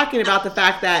have been talking about the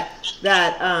fact that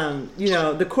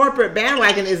the corporate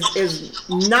bandwagon is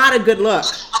not a good look.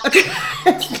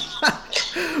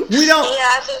 We don't.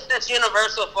 Yeah, I think that's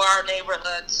universal for our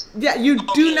neighborhoods. Yeah, you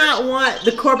do not want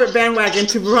the corporate bandwagon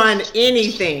to run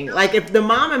anything. Like if the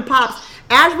mom and pops,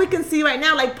 as we can see right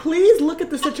now, like please look at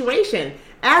the situation.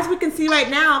 As we can see right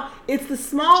now, it's the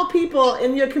small people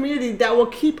in your community that will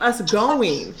keep us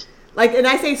going. Like, and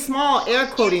I say small, air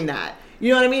quoting that.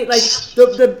 You know what I mean?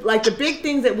 Like the big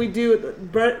things that we do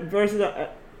versus the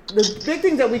big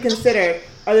things that we consider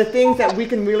are the things that we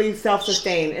can really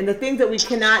self-sustain, and the things that we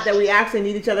cannot, that we actually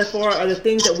need each other for, are the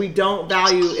things that we don't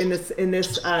value in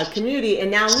this community.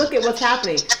 And now look at what's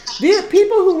happening. The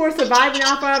people who we're surviving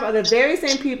off of are the very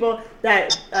same people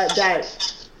that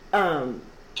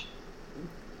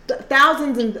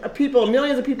thousands of people,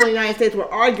 millions of people in the United States were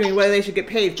arguing whether they should get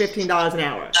paid $15 an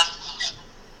hour.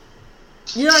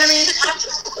 You know what I mean?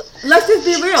 Let's just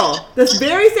be real. The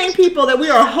very same people that we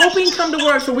are hoping come to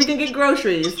work so we can get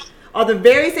groceries are the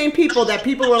very same people that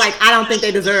people were like, I don't think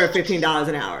they deserve $15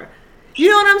 an hour. You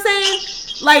know what I'm saying?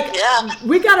 Like,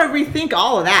 we got to rethink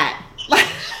all of that. We do.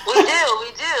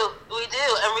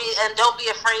 And don't be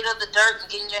afraid of the dirt and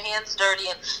getting your hands dirty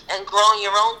and growing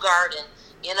your own garden.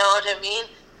 You know what I mean?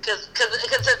 Because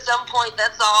at some point,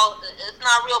 that's all. It's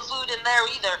not real food in there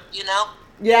either,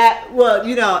 Yeah, well,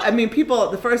 I mean,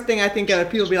 the first thing I think of,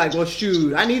 people be like, well,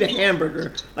 shoot, I need a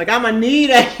hamburger. Like, I'm going to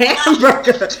need a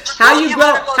hamburger. How you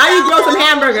grow some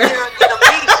hamburger?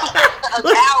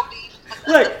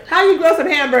 Look, how you grow some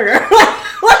hamburger?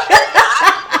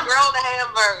 I'm growing a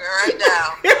hamburger right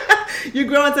now. You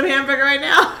growing some hamburger right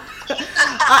now?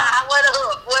 What a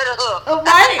hook.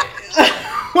 Right?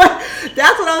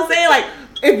 That's what I'm saying. Like,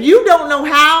 if you don't know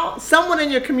how, someone in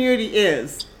your community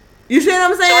is. You see what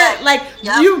I'm saying? Like,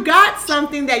 you've got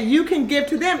something that you can give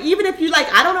to them. Even if you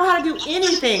I don't know how to do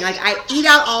anything. Like, I eat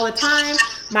out all the time.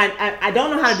 I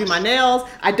don't know how to do my nails.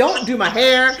 I don't do my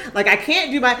hair. Like, I can't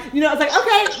do my, it's like,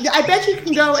 okay, I bet you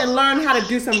can go and learn how to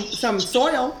do some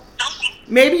soil.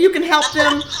 Maybe you can help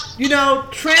them,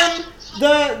 trim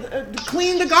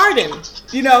clean the garden,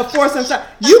 for some stuff.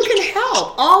 You can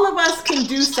help. All of us can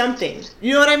do something.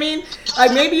 You know what I mean?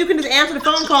 Like, maybe you can just answer the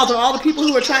phone calls of all the people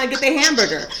who are trying to get their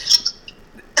hamburger.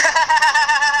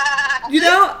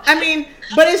 I mean,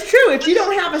 but it's true. If you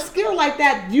don't have a skill like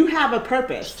that, you have a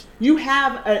purpose. You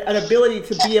have an ability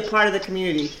to be a part of the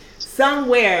community.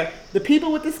 Somewhere, the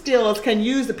people with the skills can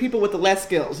use the people with the less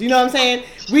skills. You know what I'm saying?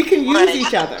 We can use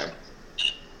each other.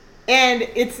 And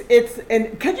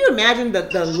and can you imagine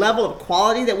the level of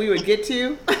quality that we would get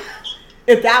to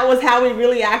if that was how we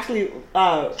really actually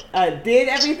did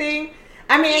everything?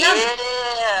 I mean,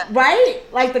 right?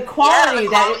 Like the quality the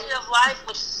quality of life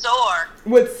would soar.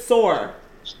 Would soar,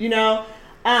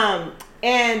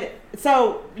 And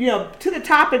so, to the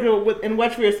topic in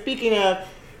which we were speaking of,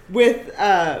 with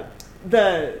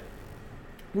the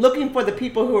looking for the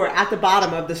people who are at the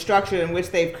bottom of the structure in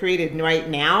which they've created right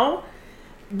now,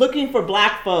 looking for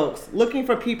black folks, looking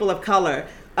for people of color.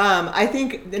 I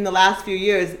think in the last few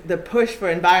years, the push for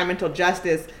environmental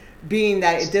justice, being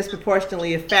that it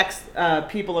disproportionately affects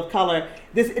people of color,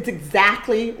 it's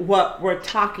exactly what we're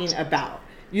talking about.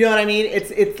 You know what I mean?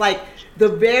 It's like the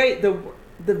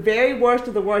very worst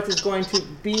of the worst is going to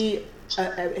be,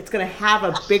 it's going to have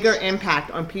a bigger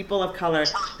impact on people of color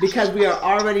because we are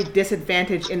already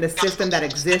disadvantaged in the system that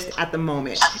exists at the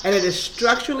moment. And it is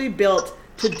structurally built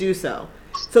to do so.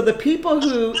 So the people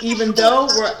who, even though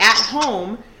we're at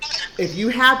home, if you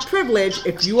have privilege,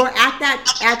 if you are at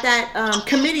that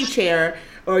committee chair,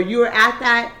 or you are at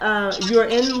that, you are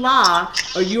in law,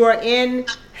 or you are in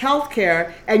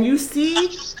healthcare, and you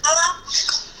see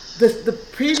the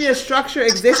previous structure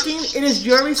existing, it is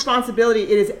your responsibility.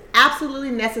 It is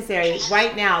absolutely necessary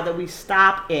right now that we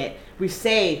stop it. We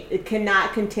say it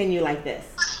cannot continue like this.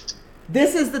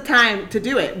 This is the time to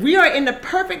do it. We are in the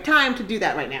perfect time to do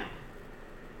that right now.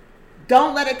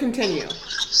 Don't let it continue.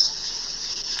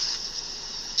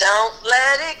 Don't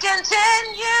let it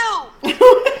continue.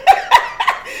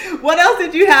 What else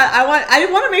did you have? I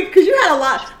want to make, because you had a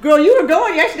lot. Girl, you were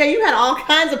going yesterday. You had all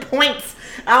kinds of points.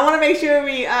 I want to make sure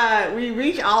we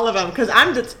reach all of them, because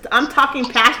I'm talking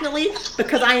passionately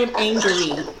because I am angry.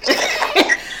 No,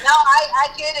 I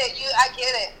get it. I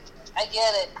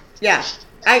get it. Yeah.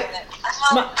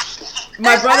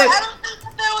 My brother. I don't think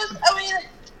that there was. I mean.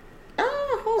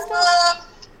 Oh,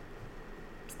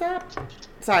 stop.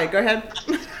 Sorry. Go ahead.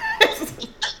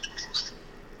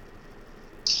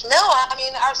 No, I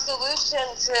mean, our solution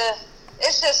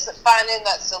it's just finding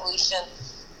that solution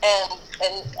and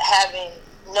having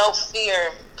no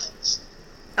fear.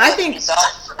 I think it's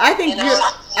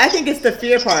the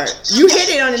fear part. You hit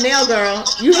it on the nail, girl.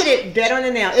 You hit it dead on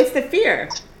the nail. It's the fear.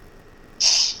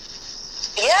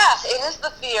 Yeah, it is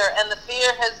the fear, and the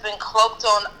fear has been cloaked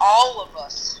on all of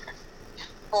us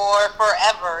for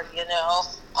forever,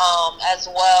 as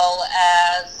well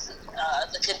as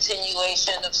the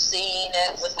continuation of seeing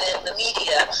it within the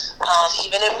media,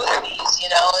 even in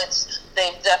movies.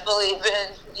 They've definitely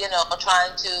been,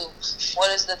 trying to,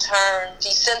 what is the term,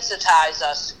 desensitize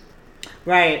us.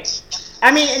 Right.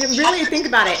 I mean, and really think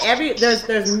about it.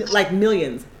 There's like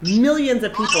millions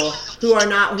of people who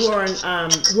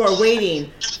are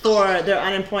waiting for their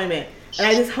unemployment. And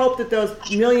I just hope that those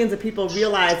millions of people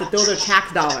realize that those are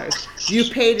tax dollars. You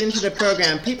paid into the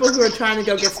program. People who are trying to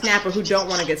go get SNAP or who don't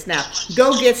want to get SNAP,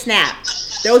 go get SNAP.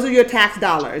 Those are your tax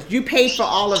dollars. You paid for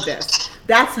all of this.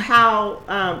 That's how.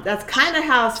 That's kind of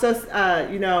how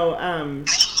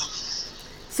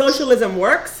socialism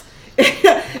works.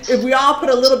 If we all put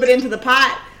a little bit into the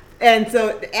pot, and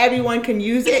so everyone can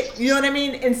use it, you know what I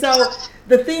mean? And so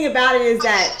the thing about it is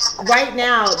that right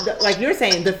now, like you're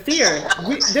saying, the fear,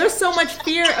 there's so much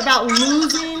fear about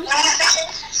losing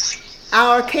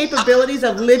our capabilities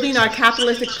of living our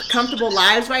capitalistic, comfortable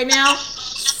lives right now.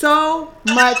 So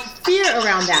much fear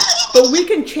around that. But we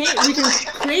can create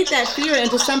that fear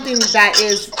into something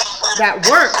that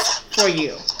works for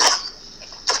you.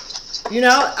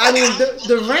 I mean,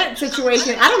 the rent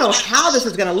situation, I don't know how this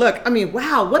is going to look. I mean,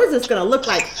 wow, what is this going to look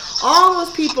like? All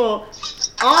those people,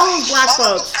 all those black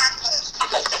folks,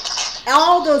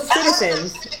 all those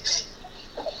citizens,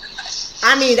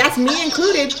 I mean, that's me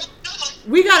included.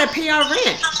 We got to pay our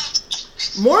rent.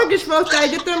 Mortgage folks got to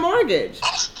get their mortgage.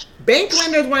 Bank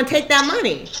lenders want to take that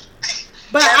money.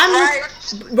 But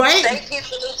right. Bank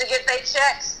people need to get their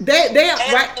checks. They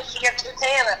right.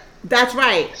 That's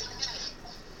right.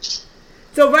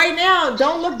 So right now,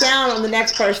 don't look down on the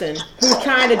next person who's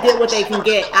trying to get what they can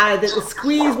get out of this,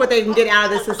 squeeze what they can get out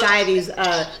of this society's,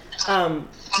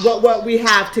 what we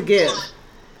have to give.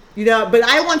 But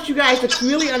I want you guys to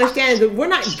really understand that we're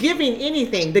not giving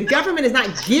anything. The government is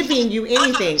not giving you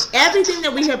anything. Everything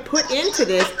that we have put into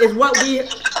this is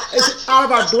is out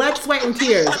of our blood, sweat, and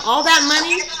tears. All that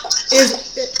money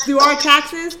is through our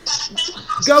taxes.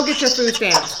 Go get your food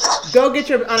stamps. Go get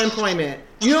your unemployment.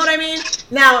 You know what I mean?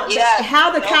 Now,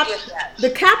 how the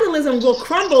capitalism will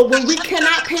crumble when we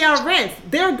cannot pay our rents.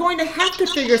 They're going to have to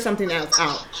figure something else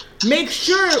out. Make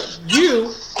sure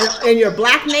you and your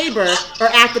black neighbor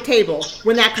are at the table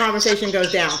when that conversation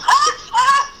goes down.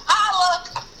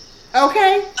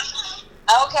 Okay?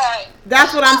 Okay.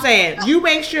 That's what I'm saying. You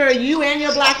make sure you and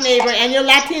your black neighbor and your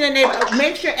Latina neighbor,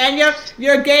 make sure, and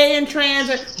your gay and trans,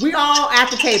 we all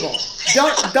at the table.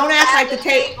 Don't act like the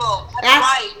table. That's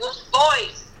right. With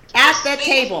voice. At the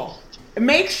table.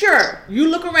 Make sure you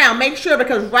look around. Make sure,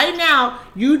 because right now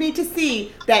you need to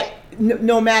see that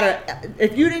no matter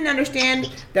if you didn't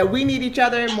understand that we need each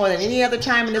other more than any other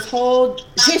time in this whole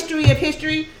history of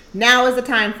history. Now is the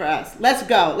time for us. Let's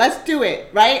go. Let's do it.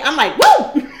 Right? I'm like,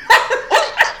 woo!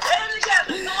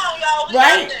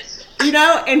 Right? You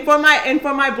know, and for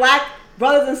my black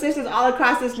brothers and sisters all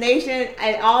across this nation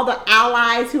and all the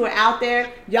allies who are out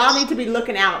there, y'all need to be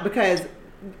looking out, because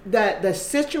the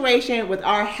situation with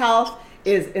our health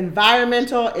is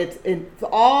environmental. It's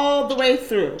all the way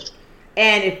through.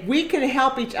 And if we can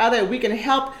help each other, we can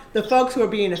help the folks who are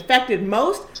being affected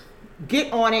most.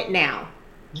 Get on it now.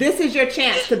 This is your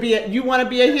chance to be you want to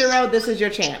be a hero, this is your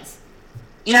chance.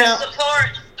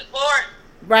 Support.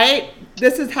 Right?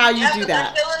 This is how you do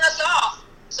that. They're killing us off.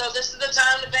 So this is the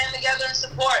time to band together and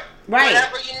support. Right.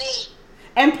 Whatever you need.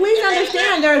 And please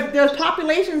understand, there's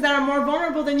populations that are more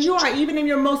vulnerable than you are, even in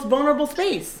your most vulnerable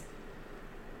space.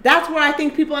 That's where I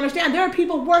think people understand. There are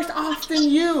people worse off than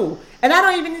you. And I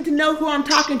don't even need to know who I'm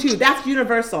talking to. That's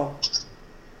universal.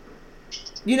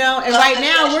 You know, and right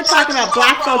now we're talking about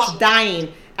black folks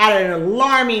dying at an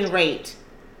alarming rate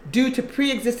due to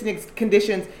pre-existing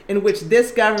conditions in which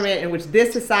this government, in which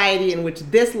this society, in which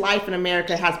this life in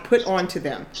America has put onto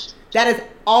them. That is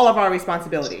all of our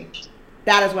responsibility.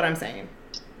 That is what I'm saying.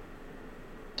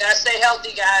 Gotta stay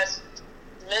healthy, guys.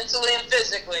 Mentally and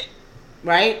physically.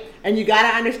 Right? And you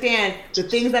gotta understand the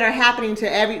things that are happening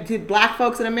to black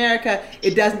folks in America.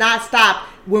 It does not stop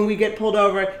when we get pulled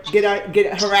over,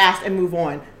 get harassed, and move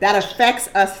on. That affects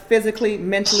us physically,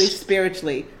 mentally,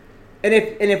 spiritually. And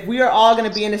if we are all going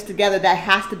to be in this together, that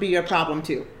has to be your problem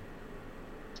too.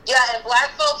 Yeah, and black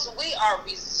folks, we are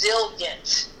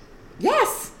resilient.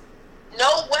 Yes.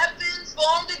 No weapons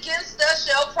formed against us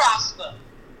shall prosper.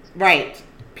 Right.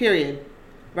 Period.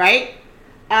 Right?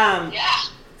 Yeah.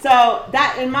 So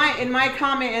that in my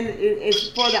comment, and it's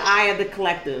for the eye of the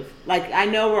collective. Like, I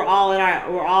know we're all in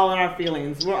our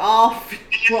feelings. We're all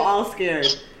scared.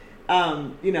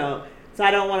 You know. So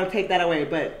I don't want to take that away,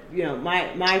 but you know,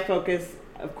 my focus,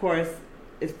 of course,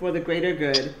 is for the greater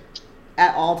good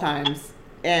at all times.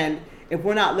 And if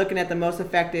we're not looking at the most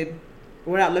affected,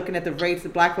 we're not looking at the rates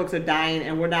that black folks are dying,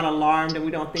 and we're not alarmed, and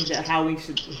we don't think that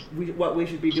what we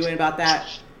should be doing about that.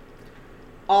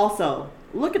 Also,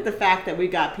 look at the fact that we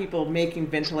got people making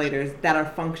ventilators that are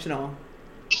functional,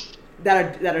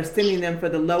 that are sending them for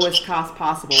the lowest cost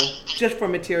possible, just for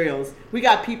materials. We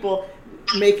got people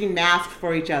making masks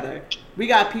for each other. We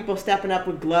got people stepping up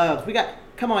with gloves.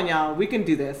 Come on, y'all, we can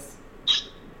do this.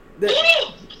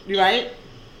 Right?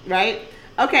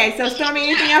 Okay, so Stormy,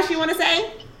 anything else you want to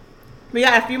say? We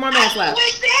got a few more minutes left.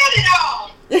 We said it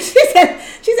all.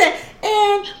 she said,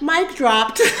 and mic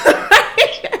dropped.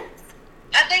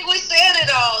 I think we said it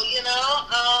all, you know.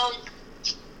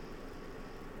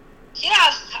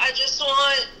 Yeah, I just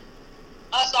want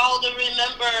us all to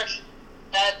remember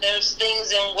that there's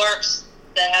things in works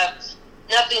that have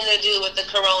nothing to do with the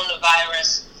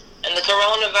coronavirus. And the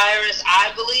coronavirus,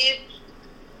 I believe,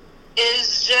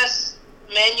 is just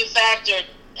manufactured,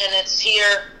 and it's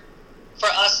here for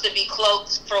us to be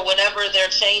cloaked for whatever they're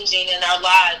changing in our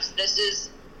lives. This is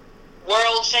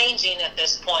world changing at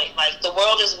this point. Like, the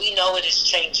world as we know it is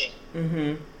changing.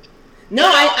 Mm-hmm. No,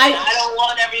 I don't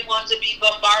want everyone to be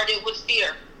bombarded with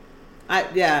fear. I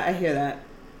hear that.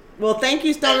 Well, thank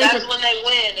you, Stormy. And that's when they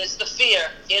win, is the fear.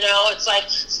 You know, it's like,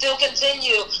 still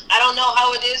continue. I don't know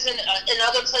how it is in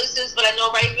other places, but I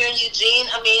know right here in Eugene,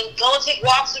 I mean, go and take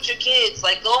walks with your kids.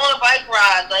 Like, go on a bike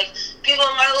ride. Like, people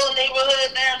in my little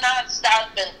neighborhood, they're not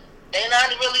stopping. They're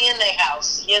not really in their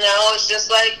house. You know, it's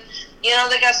just like, you know,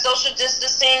 they got social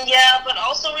distancing, yeah, but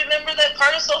also remember that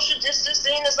part of social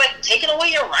distancing is like taking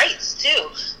away your rights, too.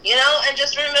 You know, and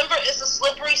just remember, it's a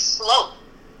slippery slope.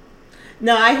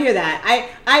 No, I hear that.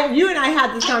 You and I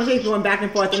had this conversation going back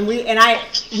and forth, and we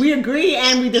agree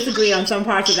and we disagree on some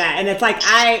parts of that. And it's like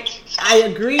I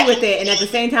agree with it, and at the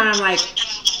same time I'm like,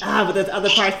 but there's other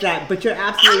parts of that. But you're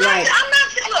absolutely right.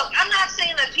 I'm not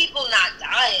saying that people not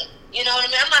dying. You know what I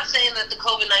mean? I'm not saying that the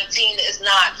COVID-19 is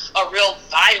not a real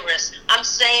virus. I'm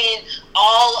saying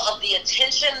all of the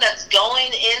attention that's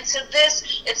going into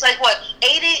this. It's like, what,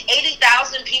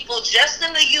 80,000 people just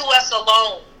in the U.S.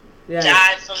 alone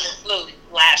died from the flu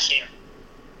last year.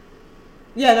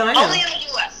 Yeah, no, I know. Only in the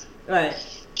U.S. Right.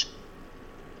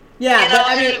 Yeah, but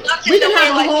I mean, we can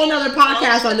have a whole nother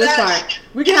podcast on this part.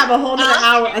 We can have a whole nother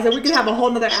hour. I said we can have a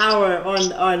whole nother hour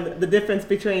on the difference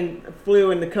between flu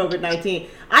and the COVID-19.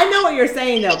 I know what you're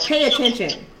saying, though. Pay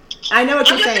attention. I know what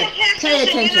you're saying. Pay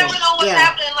attention. You never know what's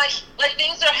happening. Like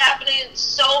things are happening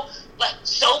so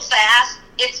fast.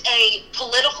 It's a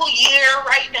political year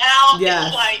right now. Yeah.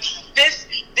 It's like this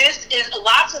this is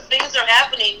lots of things are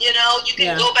happening. You know, you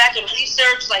can go back and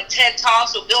research like TED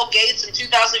Talks with Bill Gates in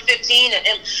 2015 and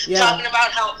him talking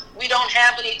about how we don't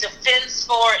have any defense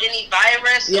for any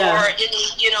virus or any,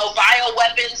 you know,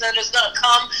 bioweapons that is going to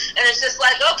come. And it's just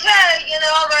like, okay, you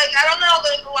know, like, I don't know,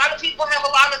 a lot of people have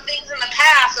a lot of things in the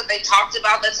past that they talked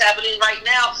about that's happening right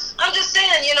now. I'm just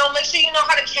saying, you know, make sure you know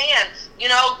how to can. You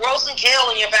know, grow some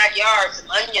kale in your backyard, some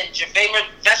onions, your favorite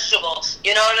vegetable.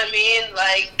 You know what I mean?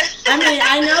 Like, I mean,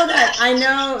 I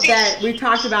know that we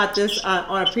talked about this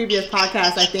on a previous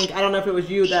podcast. I think, I don't know if it was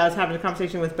you that I was having a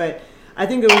conversation with, but I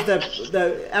think it was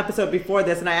the episode before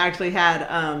this, and I actually had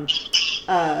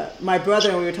my brother,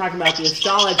 and we were talking about the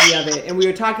astrology of it, and we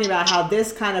were talking about how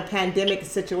this kind of pandemic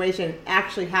situation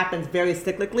actually happens very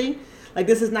cyclically. Like,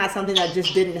 this is not something that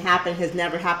just didn't happen, has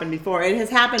never happened before. It has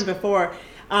happened before.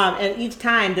 And each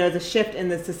time there's a shift in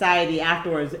the society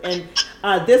afterwards. And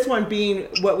this one being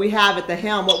what we have at the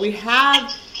helm, what we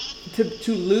have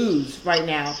to lose right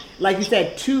now, like you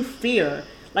said, to fear.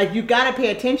 Like, you got to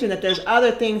pay attention that there's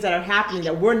other things that are happening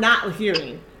that we're not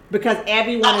hearing because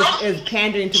everyone is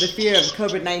pandering to the fear of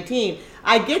COVID-19.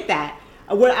 I get that.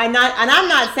 I'm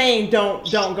not saying don't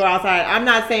go outside. I'm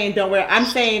not saying don't wear. I'm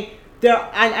saying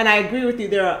and I agree with you.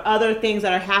 There are other things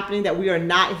that are happening that we are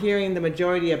not hearing the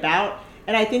majority about.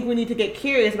 And I think we need to get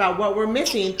curious about what we're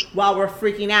missing while we're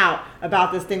freaking out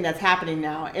about this thing that's happening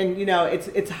now. And, you know,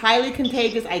 it's highly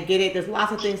contagious. I get it. There's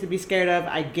lots of things to be scared of.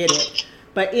 I get it.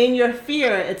 But in your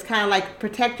fear, it's kind of like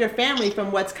protect your family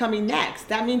from what's coming next.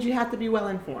 That means you have to be well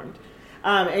informed.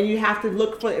 And you have to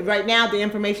look for it. Right now, the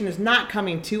information is not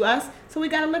coming to us, so we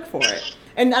got to look for it.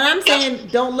 And I'm saying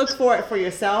don't look for it for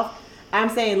yourself. I'm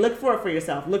saying look for it for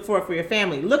yourself. Look for it for your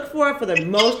family. Look for it for the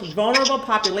most vulnerable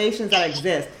populations that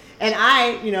exist. And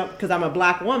I, you know, because I'm a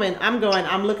black woman, I'm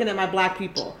looking at my black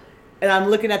people. And I'm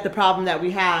looking at the problem that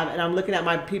we have. And I'm looking at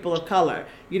my people of color.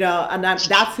 You know, and that's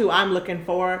who I'm looking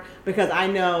for. Because I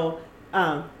know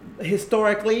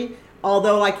historically,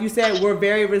 although, like you said, we're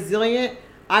very resilient,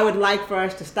 I would like for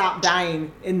us to stop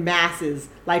dying in masses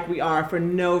like we are for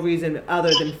no reason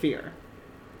other than fear.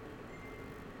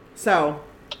 So.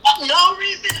 No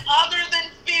reason other than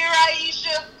fear,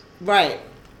 Aisha. Right.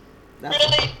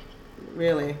 Really?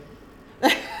 Really.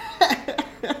 That's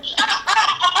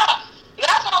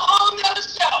a whole nother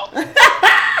show.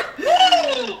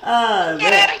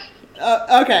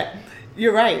 Okay.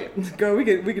 You're right. Girl, we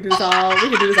could do this all day.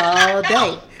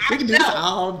 We can do this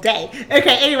all day.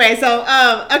 Okay, anyway, so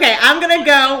okay, I'm gonna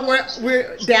go.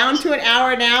 We're down to an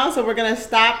hour now, so we're gonna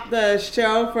stop the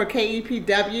show for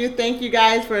KEPW. Thank you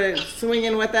guys for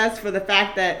swinging with us for the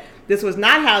fact that this was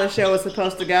not how the show was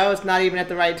supposed to go. It's not even at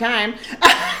the right time.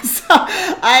 So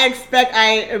I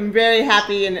am very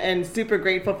happy and super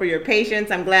grateful for your patience.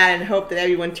 I'm glad and hope that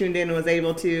everyone tuned in and was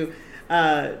able to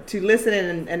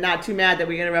listen and not too mad that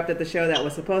we interrupted the show that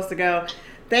was supposed to go.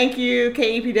 Thank you,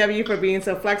 KEPW, for being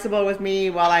so flexible with me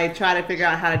while I try to figure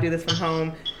out how to do this from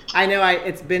home. I know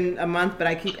it's been a month, but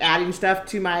I keep adding stuff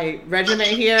to my regimen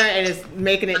here, and it's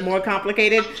making it more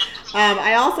complicated.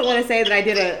 I also want to say that I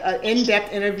did an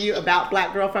in-depth interview about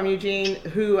Black Girl from Eugene,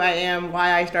 who I am,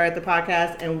 why I started the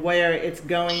podcast, and where it's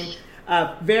going.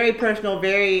 Very personal,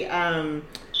 very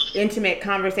intimate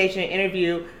conversation and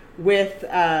interview with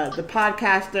the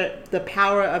podcaster, The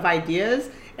Power of Ideas.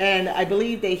 And I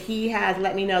believe that he has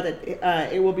let me know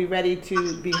that it will be ready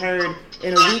to be heard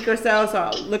in a week or so. So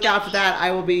look out for that.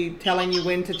 I will be telling you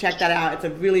when to check that out. It's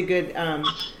a really good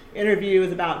interview. It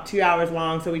was about 2 hours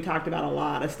long, so we talked about a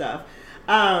lot of stuff.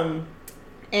 And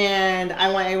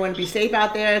I want everyone to be safe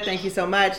out there. Thank you so much.